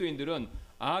당연히 그리스도인들은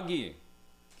악의,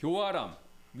 교활함,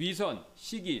 위선,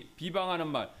 시기, 비방하는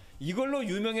말 이걸로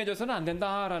유명해져서는 안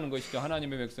된다라는 것이죠.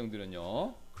 하나님의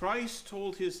백성들은요. Christ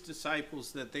told his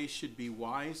disciples that they should be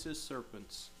wise as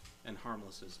serpents and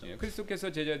harmless as doves.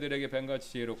 그리스도께서 제자들에게 뱀같이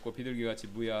지혜롭고 비둘기같이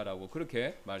무야라고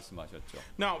그렇게 말씀하셨죠.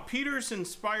 Now, Peter's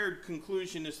inspired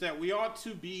conclusion is that we ought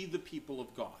to be the people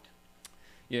of God.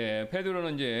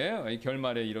 베드로는 이제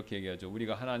결말에 이렇게 얘기하죠.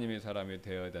 우리가 하나님의 사람이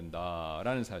되어야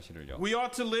된다라는 사실을요. We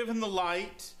ought to live in the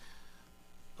light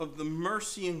of the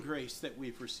mercy and grace that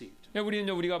we've received. 우리는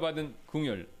우리가 받은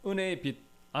긍휼, 은혜의 빛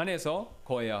안에서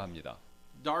거해야 합니다.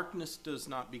 Darkness does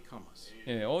not become us.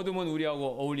 어둠은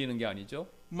우리하고 어울리는 게 아니죠.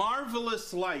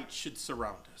 Marvelous light should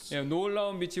surround us.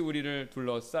 놀라운 빛이 우리를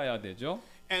둘러싸야 되죠.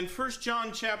 And 1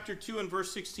 John chapter 2 and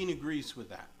verse 16 agrees with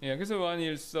that. 그래서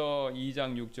요한일서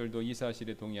 2장 6절도 이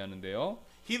사실에 동의하는데요.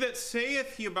 He that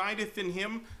saith he abideth in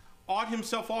him ought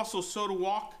himself also so to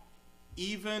walk,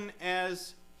 even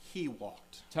as he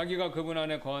walked. 자기가 그분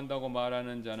안에 거한다고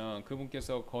말하는 자는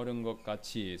그분께서 걸은 것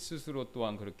같이 스스로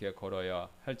또한 그렇게 걸어야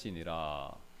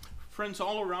할지니라. Friends,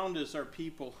 all around us are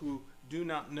people who do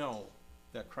not know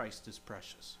that Christ is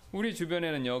precious. 우리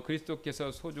주변에는요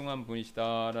그리스도께서 소중한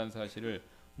분이시다라는 사실을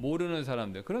모르는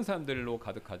사람들, 그런 사람들로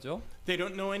가득하죠. They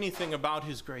don't know anything about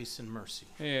his grace and mercy.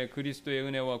 그리스도의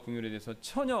은혜와 긍휼에 대해서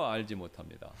전혀 알지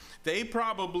못합니다. They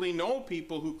probably know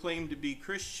people who claim to be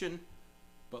Christian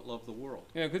but love the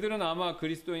world. 그들은 아마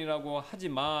그리스도인이라고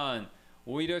하지만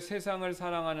오히려 세상을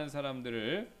사랑하는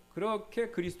사람들을 그렇게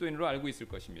그리스도인으로 알고 있을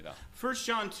것입니다. 1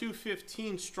 John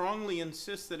 2:15 strongly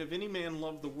insists that if any man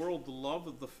love the world, the love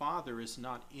of the Father is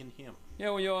not in him.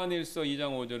 요한일서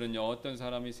 2장 5절은요. 어떤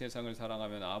사람이 세상을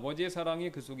사랑하면 아버지의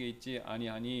사랑이 그 속에 있지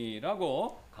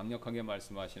아니하니라고 강력하게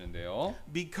말씀하시는데요.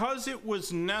 Because it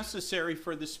was necessary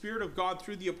for the Spirit of God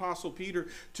through the Apostle Peter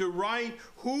to write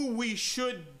who we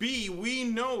should be, we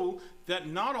know that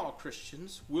not all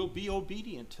Christians will be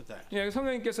obedient to that.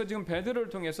 성령님께서 지금 베드로를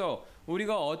통해서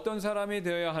우리가 어떤 사람이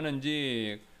되어야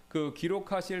하는지 그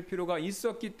기록하실 필요가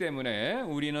있었기 때문에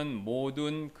우리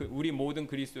모든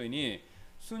그리스도인이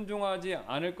순종하지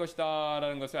않을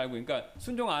것이다라는 것을 알고, 그러니까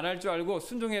순종 안 할 줄 알고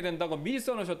순종해야 된다고 미리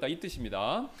써놓으셨다 이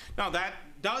뜻입니다. Now that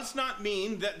does not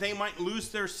mean that they might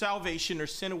lose their salvation or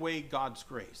sin away God's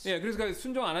grace. 그래서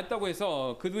순종 안 했다고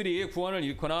해서 그들이 구원을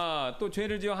잃거나 또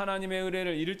죄를 지어 하나님의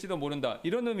은혜를 잃을지도 모른다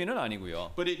이런 의미는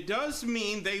아니고요. But it does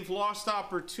mean they've lost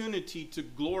opportunity to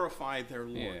glorify their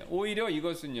Lord. 오히려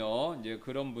이것은요, 이제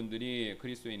그런 분들이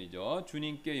그리스도인이죠.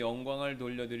 주님께 영광을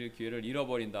돌려드릴 기회를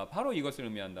잃어버린다. 바로 이것을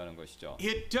의미한다는 것이죠.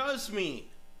 It does mean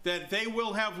that they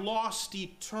will have lost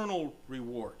eternal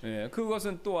reward.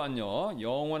 그것은 또한요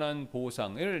영원한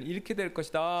보상을 잃게 될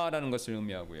것이다라는 것을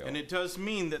의미하고요. And it does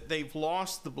mean that they've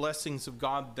lost the blessings of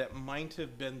God that might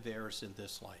have been theirs in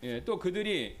this life. 또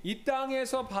그들이 이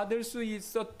땅에서 받을 수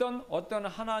있었던 어떤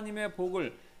하나님의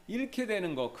복을 잃게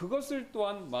되는 것, 그것을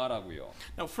또한 말하고요.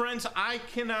 Now, friends, I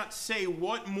cannot say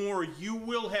what more you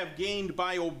will have gained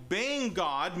by obeying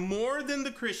God more than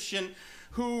the Christian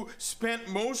who spent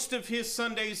most of his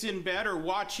Sundays in bed or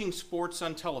watching sports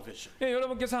on television.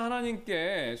 여러분께서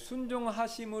하나님께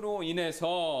순종하심으로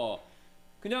인해서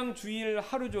그냥 주일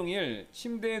하루 종일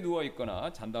침대에 누워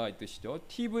있거나 잔다 이 뜻이죠.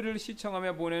 TV를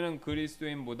시청하며 보내는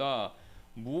그리스도인보다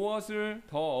무엇을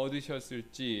더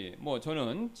얻으셨을지 뭐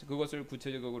저는 그것을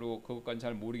구체적으로 그것까지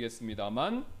잘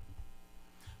모르겠습니다만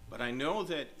But I know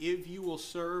that if you will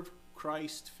serve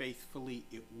Christ faithfully,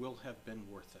 it will have been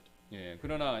worth it. 예,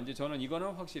 그러나 이제 저는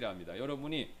이거는 확실히 합니다.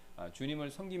 여러분이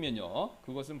주님을 섬기면요,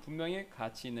 그것은 분명히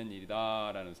가치 있는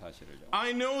일이다라는 사실을요.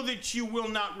 I know that you will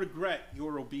not regret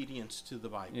your obedience to the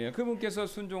Bible. 예, 그분께서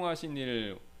순종하신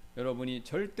일 여러분이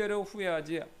절대로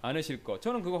후회하지 않으실 것.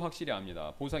 저는 그거 확실히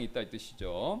압니다. 보상 있다 이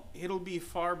뜻이죠. It'll be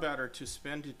far better to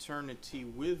spend eternity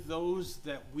with those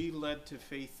that we led to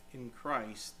faith in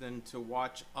Christ than to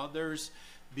watch others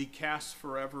be cast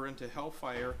forever into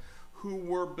hellfire who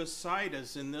were beside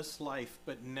us in this life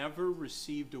but never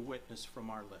received a witness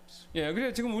from our lips. 예,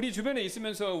 그래서 지금 우리 주변에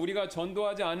있으면서 우리가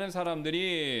전도하지 않은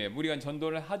사람들이, 우리가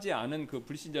전도를 하지 않은 그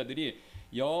불신자들이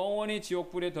영원히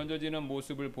지옥불에 던져지는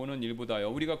모습을 보는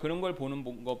일보다요, 우리가 그런 걸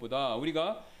보는 것보다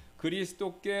우리가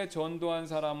그리스도께 전도한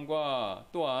사람과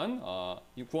또한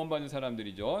이 구원받은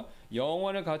사람들이죠,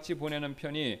 영원을 같이 보내는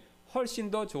편이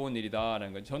훨씬 더 좋은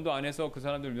일이다라는 거예요. 전도 안에서 그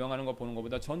사람들 명하는 거 보는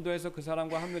것보다 전도해서 그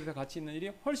사람과 함께해서 같이 있는 일이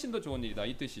훨씬 더 좋은 일이다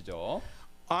이 뜻이죠.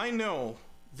 I know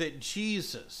that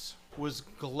Jesus was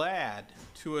glad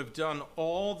to have done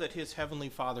all that his heavenly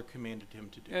Father commanded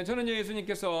him to do. 예, 저는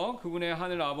예수님께서 그분의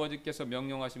하늘 아버지께서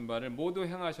명령하신 바를 모두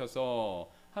행하셔서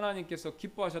하나님께서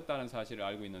기뻐하셨다는 사실을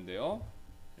알고 있는데요.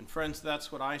 And friends,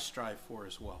 that's what I strive for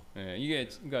as well. 예, 이게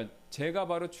그러니까 제가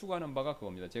바로 추구하는 바가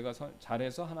그겁니다. 제가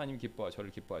잘해서 하나님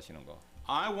저를 기뻐하시는 거.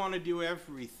 I want to do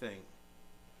everything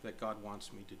that God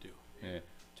wants me to do. 예,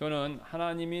 저는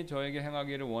하나님이 저에게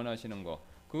행하기를 원하시는 거,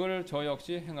 그걸 저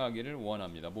역시 행하기를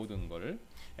원합니다. 모든 거를.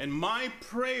 And my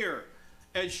prayer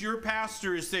as your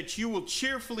pastor is that you will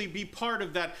cheerfully be part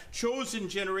of that chosen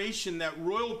generation, that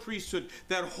royal priesthood,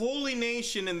 that holy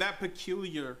nation, and that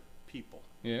peculiar people.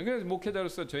 예, 그래서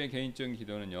목회자로서 저의 개인적인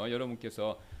기도는요,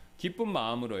 여러분께서 기쁜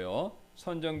마음으로요,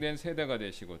 선정된 세대가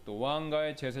되시고 또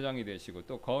왕가의 제사장이 되시고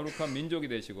또 거룩한 민족이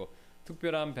되시고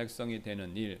특별한 백성이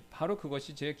되는 일, 바로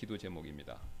그것이 제 기도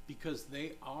제목입니다. Because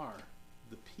they are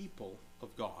the people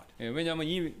of God. 예, 왜냐하면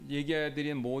이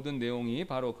얘기해드린 모든 내용이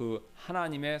바로 그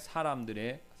하나님의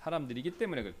사람들이기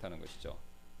때문에 그렇다는 것이죠.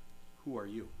 Who are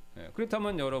you? 예,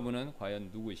 그렇다면 여러분은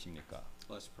과연 누구이십니까?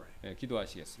 Let's pray. 예,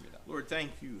 기도하시겠습니다. Lord,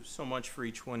 thank you so much for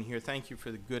each one here. Thank you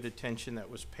for the good attention that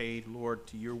was paid, Lord,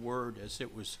 to your word as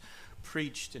it was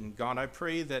preached. And God, I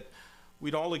pray that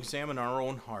we'd all examine our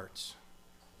own hearts,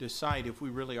 decide if we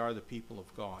really are the people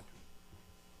of God.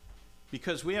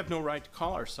 Because we have no right to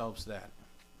call ourselves that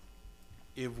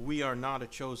if we are not a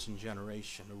chosen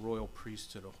generation, a royal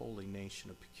priesthood, a holy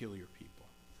nation, a peculiar people.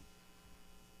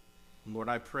 And Lord,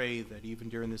 I pray that even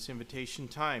during this invitation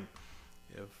time,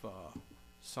 if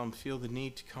some feel the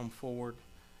need to come forward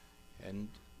and,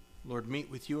 Lord,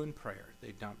 meet with you in prayer,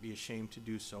 they'd not be ashamed to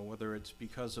do so, whether it's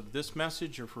because of this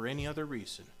message or for any other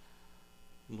reason.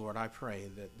 Lord, I pray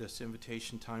that this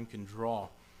invitation time can draw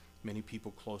many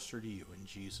people closer to you. In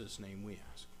Jesus' name we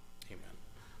ask. Amen.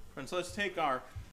 Friends, let's take our